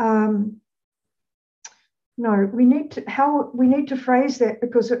 no, we need to phrase that,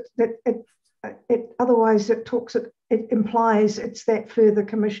 because it otherwise it implies it's that further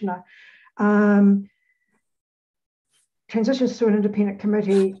commissioner. Transitions to an independent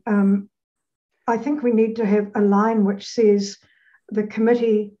committee, I think we need to have a line which says the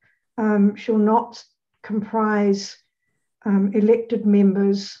committee shall not comprise elected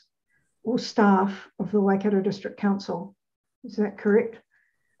members or staff of the Waikato District Council. Is that correct?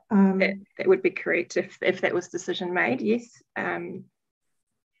 That would be correct if that was decision made, yes.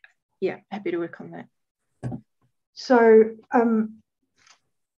 Yeah, happy to work on that. So I'm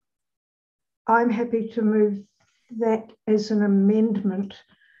happy to move that as an amendment.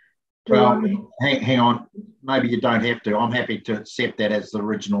 Well, hang on. Maybe you don't have to. I'm happy to accept that as the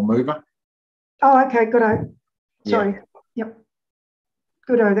original mover. Oh, okay, good. Sorry. Yeah. Yep.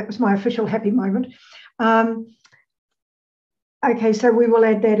 Good. That was my official happy moment. Okay, so we will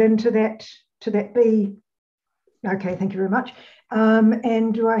add that into that B. Okay, thank you very much.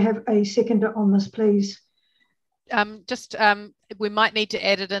 And do I have a seconder on this, please? We might need to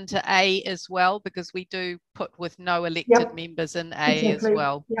add it into A as well, because we do put with no elected members in A as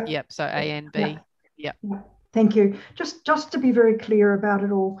well. Yep. So A and B. Yep. Thank you. Just to be very clear about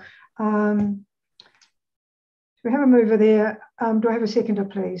it all. We have a mover there. Do I have a seconder,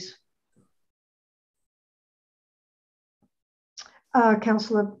 please?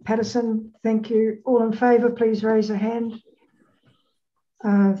 Councillor Patterson, thank you. All in favour, please raise a hand.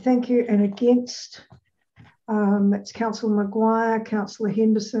 Thank you. And against? That's Councillor Maguire, Councillor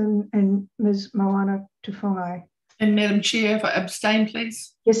Henderson, and Ms. Moana Tufongai. And Madam Chair, if I abstain,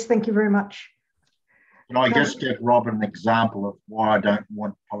 please. Yes, thank you very much. Can I just give Rob an example of why I don't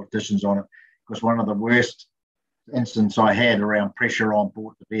want politicians on it? Because one of the worst instances I had around pressure on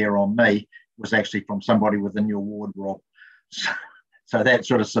Port to bear on me was actually from somebody within your ward, Rob. So that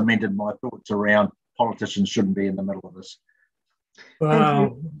sort of cemented my thoughts around politicians shouldn't be in the middle of this.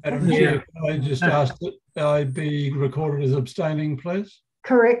 Well, Madam Chair, can I just ask that I be recorded as abstaining, please?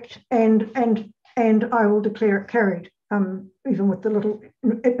 Correct, and I will declare it carried, even with the little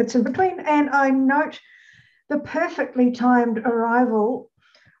bits in between. And I note the perfectly timed arrival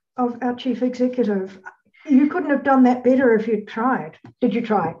of our Chief Executive. You couldn't have done that better if you'd tried. Did you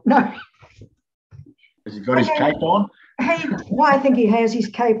try? No. Has he got his cape on? I think he has his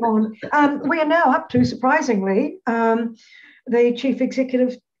cape on. We are now up to, surprisingly, the Chief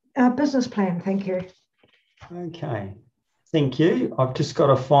Executive business plan. Thank you. Okay. Thank you. I've just got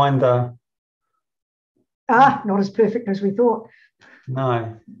to find the... not as perfect as we thought.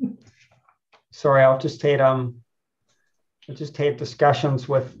 No. Sorry, I've just had discussions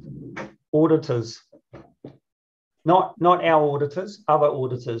with auditors. Not our auditors, other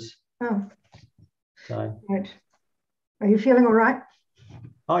auditors. Oh. So. Right. Are you feeling all right?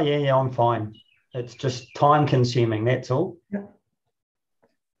 Oh yeah, I'm fine. It's just time consuming, that's all. Yeah.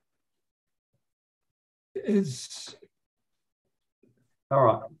 All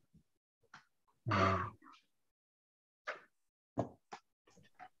right.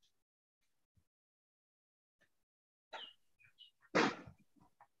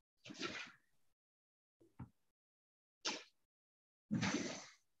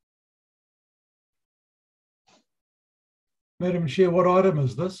 Madam Chair, what item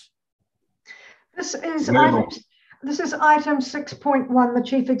is this? This is item 6.1, the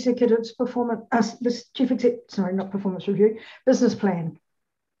Chief Executive's performance, not performance review, business plan.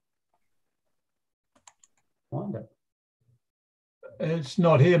 It's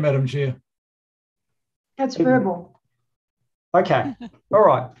not here, Madam Chair. It's verbal. Okay. All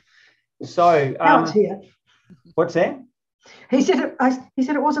right. So now it's here. What's that? He said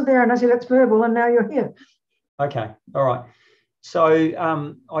it wasn't there, and I said it's verbal, and now you're here. Okay. All right.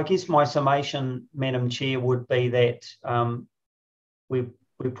 So I guess my summation, Madam Chair, would be that we're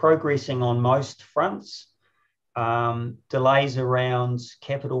progressing on most fronts. Delays around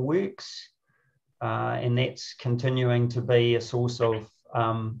capital works, and that's continuing to be a source of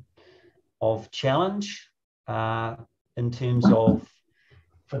challenge in terms of,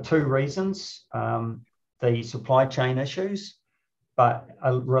 for two reasons, the supply chain issues, but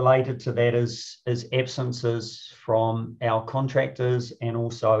related to that is absences from our contractors and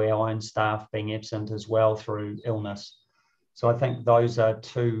also our own staff being absent as well through illness. So I think those are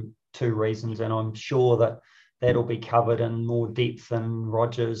two reasons, and I'm sure that that'll be covered in more depth in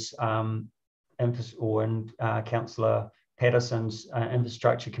Roger's or in Councillor Patterson's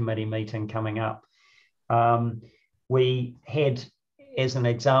Infrastructure Committee meeting coming up. We had, as an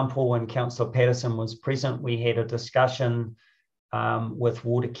example, when Councillor Patterson was present, we had a discussion with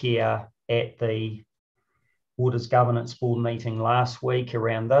Watercare at the Waters Governance Board meeting last week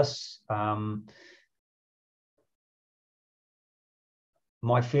around this.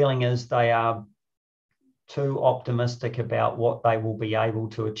 My feeling is they are too optimistic about what they will be able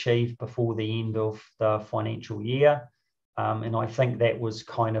to achieve before the end of the financial year. And I think that was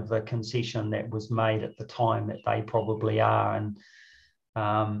kind of the concession that was made at the time, that they probably are. And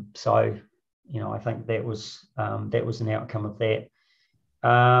so, I think that was an outcome of that.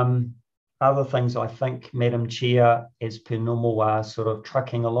 Other things, I think, Madam Chair, as per normal, are sort of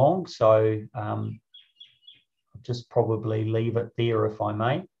trucking along. So I'll just probably leave it there, if I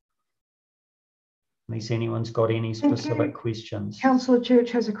may, unless anyone's got any specific questions. Councillor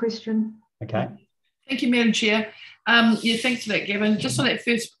Church has a question. Okay. Thank you, Madam Chair. Thanks for that, Gavin. Just on that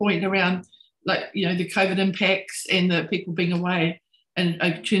first point around, the COVID impacts and the people being away, and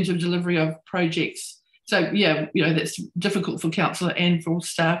in terms of delivery of projects. So, that's difficult for councillor and for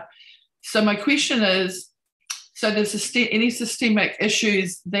staff. So my question is, so there's any systemic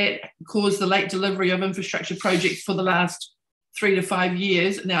issues that cause the late delivery of infrastructure projects for the last 3 to 5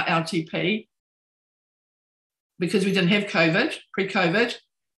 years in our LTP? Because we didn't have COVID, pre-COVID,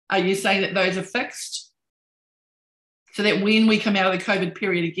 are you saying that those are fixed? So that when we come out of the COVID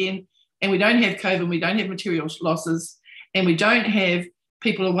period again, and we don't have COVID, we don't have material losses, and we don't have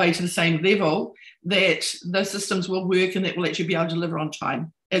people away to the same level, that the systems will work and that will actually be able to deliver on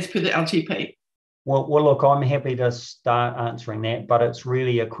time as per the LTP? Well, look, I'm happy to start answering that, but it's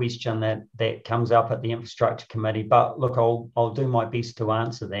really a question that comes up at the Infrastructure Committee. But look, I'll do my best to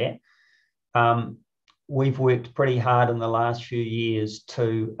answer that. We've worked pretty hard in the last few years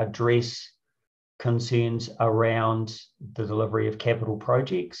to address concerns around the delivery of capital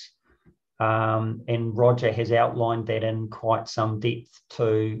projects. And Roger has outlined that in quite some depth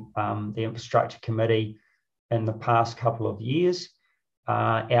to the Infrastructure Committee in the past couple of years.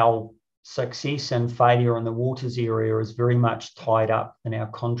 Our success and failure in the waters area is very much tied up in our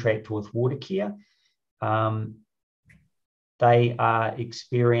contract with Watercare. They are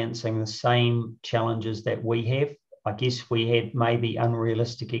experiencing the same challenges that we have. I guess we had maybe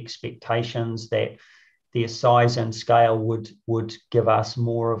unrealistic expectations that their size and scale would give us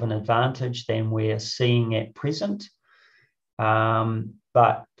more of an advantage than we're seeing at present.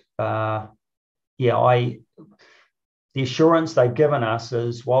 The assurance they've given us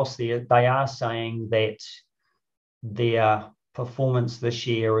is, whilst they are saying that their performance this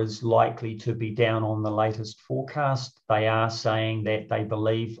year is likely to be down on the latest forecast, they are saying that they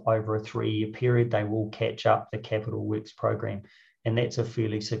believe over a 3-year period they will catch up the capital works program. And that's a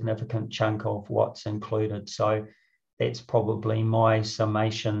fairly significant chunk of what's included. So that's probably my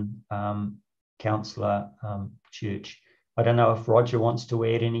summation, Councillor Church. I don't know if Roger wants to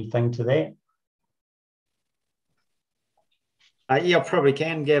add anything to that. Yeah, I probably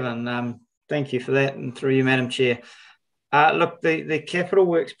can, Gavin. Thank you for that, and through you, Madam Chair. Look, the Capital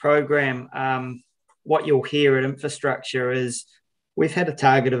Works program, what you'll hear at infrastructure is we've had a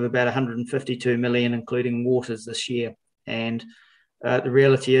target of about 152 million, including waters this year. And the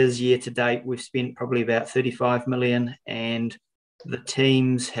reality is, year to date, we've spent probably about 35 million, and the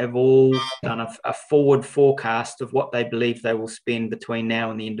teams have all done a forward forecast of what they believe they will spend between now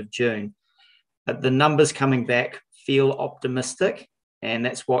and the end of June. The numbers coming back feel optimistic, and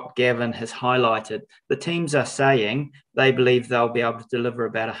that's what Gavin has highlighted. The teams are saying they believe they'll be able to deliver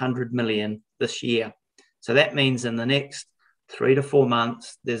about 100 million this year. So that means in the next 3 to 4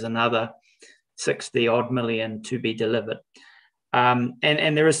 months, there's another 60 odd million to be delivered. And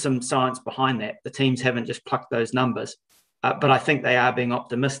there is some science behind that. The teams haven't just plucked those numbers, but I think they are being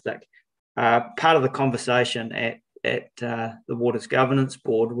optimistic. Part of the conversation at the Waters Governance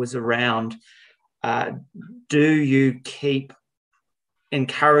Board was around, do you keep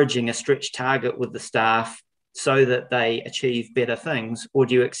encouraging a stretch target with the staff so that they achieve better things, or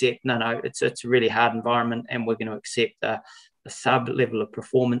do you accept, no, it's a really hard environment and we're going to accept a sub level of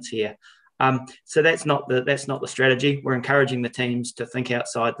performance here? So that's not the strategy. We're encouraging the teams to think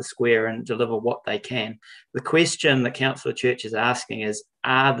outside the square and deliver what they can. The question that Councillor Church is asking is,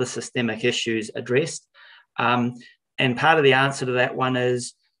 are the systemic issues addressed? And part of the answer to that one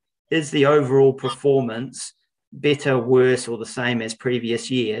is the overall performance better, worse, or the same as previous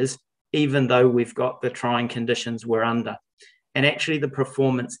years, even though we've got the trying conditions we're under? And actually the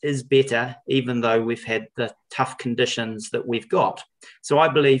performance is better, even though we've had the tough conditions that we've got. So I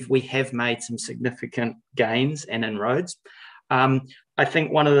believe we have made some significant gains and inroads. I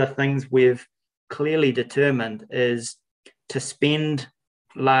think one of the things we've clearly determined is to spend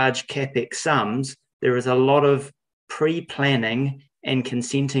large CapEx sums. There is a lot of pre-planning and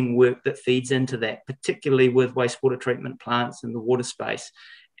consenting work that feeds into that, particularly with wastewater treatment plants in the water space.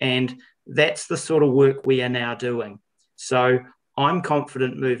 And that's the sort of work we are now doing. So I'm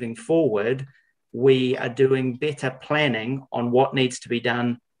confident moving forward, we are doing better planning on what needs to be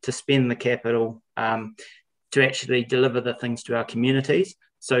done to spend the capital to actually deliver the things to our communities.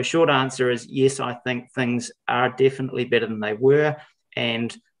 So short answer is yes, I think things are definitely better than they were.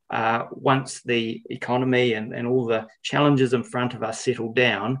 And once the economy and all the challenges in front of us settle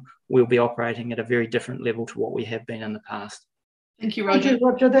down, we'll be operating at a very different level to what we have been in the past. Thank you, Roger. Thank you,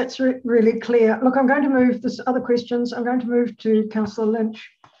 Roger. That's really clear. Look, I'm going to move this other questions. I'm going to move to Councillor Lynch.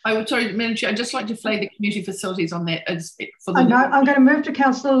 Sorry, Madam Chair, I'd just like to flag the community facilities on that. I'm going to move to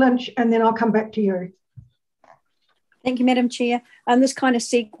Councillor Lynch and then I'll come back to you. Thank you, Madam Chair. This kind of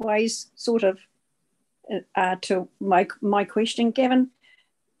segues sort of to my question. Gavin,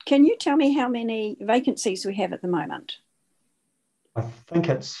 can you tell me how many vacancies we have at the moment? I think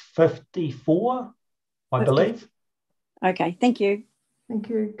it's 54, I believe. Okay, thank you. Thank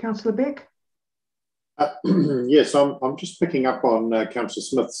you. Councillor Beck? Yes, I'm just picking up on Councillor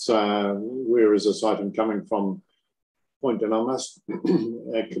Smith's where is this item coming from point, and I must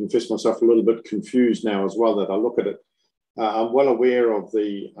confess myself a little bit confused now as well that I look at it. I'm well aware of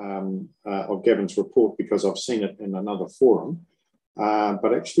of Gavin's report because I've seen it in another forum.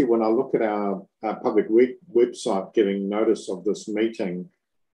 But actually, when I look at our public website giving notice of this meeting,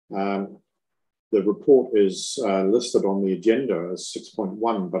 the report is listed on the agenda as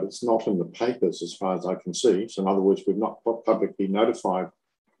 6.1, but it's not in the papers as far as I can see. So in other words, we've not publicly notified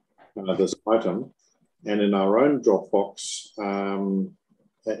this item. And in our own Dropbox,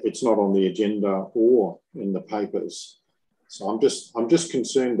 it's not on the agenda or in the papers. So I'm just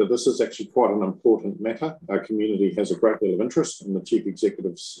concerned that this is actually quite an important matter. Our community has a great deal of interest in the Chief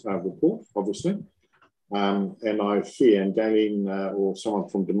Executive's report, obviously. And I fear, and Galen or someone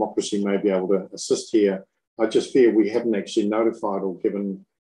from Democracy may be able to assist here, I just fear we haven't actually notified or given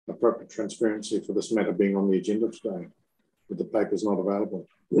appropriate transparency for this matter being on the agenda today, but the paper's not available.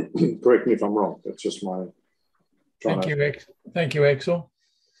 Correct me if I'm wrong. That's just my... Thank you, Axel.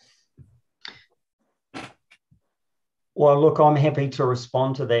 Well, look, I'm happy to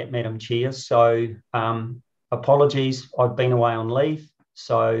respond to that, Madam Chair. So apologies, I've been away on leave.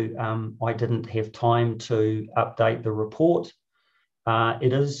 So I didn't have time to update the report.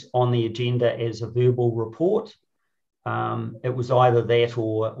 It is on the agenda as a verbal report. It was either that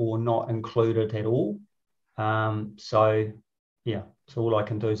or not included at all. So, yeah, so all I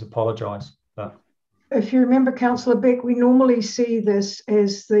can do is apologise. But if you remember, Councillor Beck, we normally see this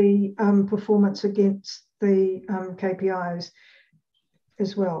as the performance against the KPIs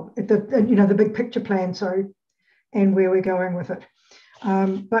as well. The big picture plan, and where we're going with it.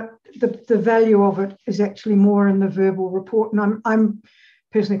 But the value of it is actually more in the verbal report. And I'm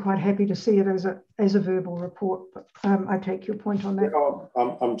personally quite happy to see it as a verbal report, but I take your point on that.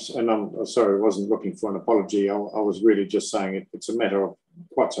 I'm sorry, I wasn't looking for an apology. I was really just saying it's a matter of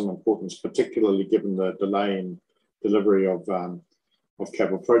quite some importance, particularly given the delay in delivery of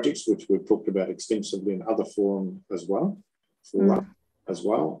capital projects, which we've talked about extensively in other forum as well.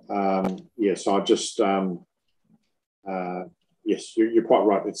 Yes, I just yes, you're quite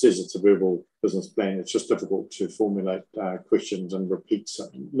right. It says it's a verbal business plan. It's just difficult to formulate questions and repeat,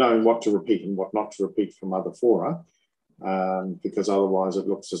 knowing what to repeat and what not to repeat from other fora, because otherwise it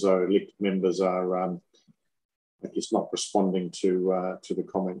looks as though elected members are, I guess, not responding to the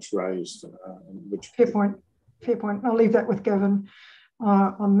comments raised. Fair point. Fair point. I'll leave that with Gavin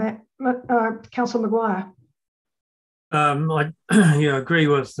on that. Councillor Maguire. I agree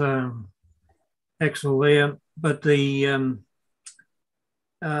with Axel there, but the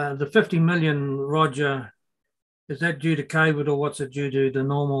 50 million, Roger, is that due to COVID or what's it due to the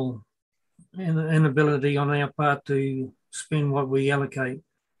normal inability on our part to spend what we allocate?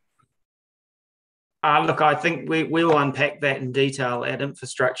 Look, I think we will unpack that in detail at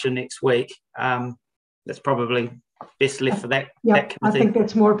infrastructure next week. That's probably best left for that committee. I think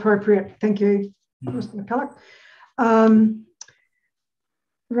that's more appropriate. Thank you, Mr. McCulloch.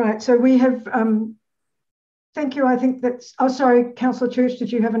 Right, so we have, thank you. I think that's, oh, sorry, Councillor Church,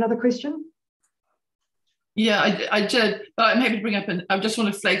 did you have another question? Yeah, I did, but I'm happy to bring up, and I just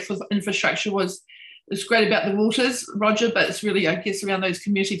want to flag for infrastructure it's great about the waters, Roger, but it's really, I guess, around those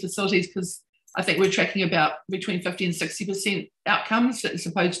community facilities, because I think we're tracking about between 50 and 60% outcomes as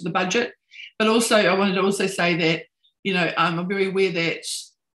opposed to the budget. But also, I wanted to also say that, you know, I'm very aware that,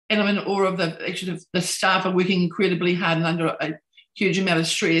 and I'm in awe of the staff are working incredibly hard and under a huge amount of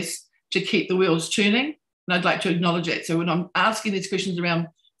stress to keep the wheels turning. And I'd like to acknowledge that. So when I'm asking these questions around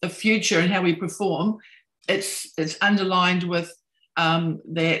the future and how we perform, it's underlined with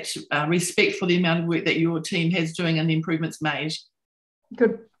that respect for the amount of work that your team has doing and the improvements made.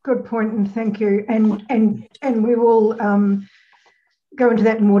 Good point, and thank you. And we will go into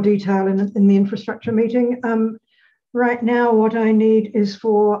that in more detail in the infrastructure meeting. Right now, what I need is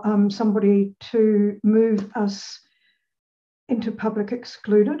for somebody to move us into public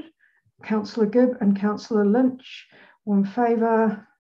excluded. Councillor Gibb and Councillor Lynch, all in favour.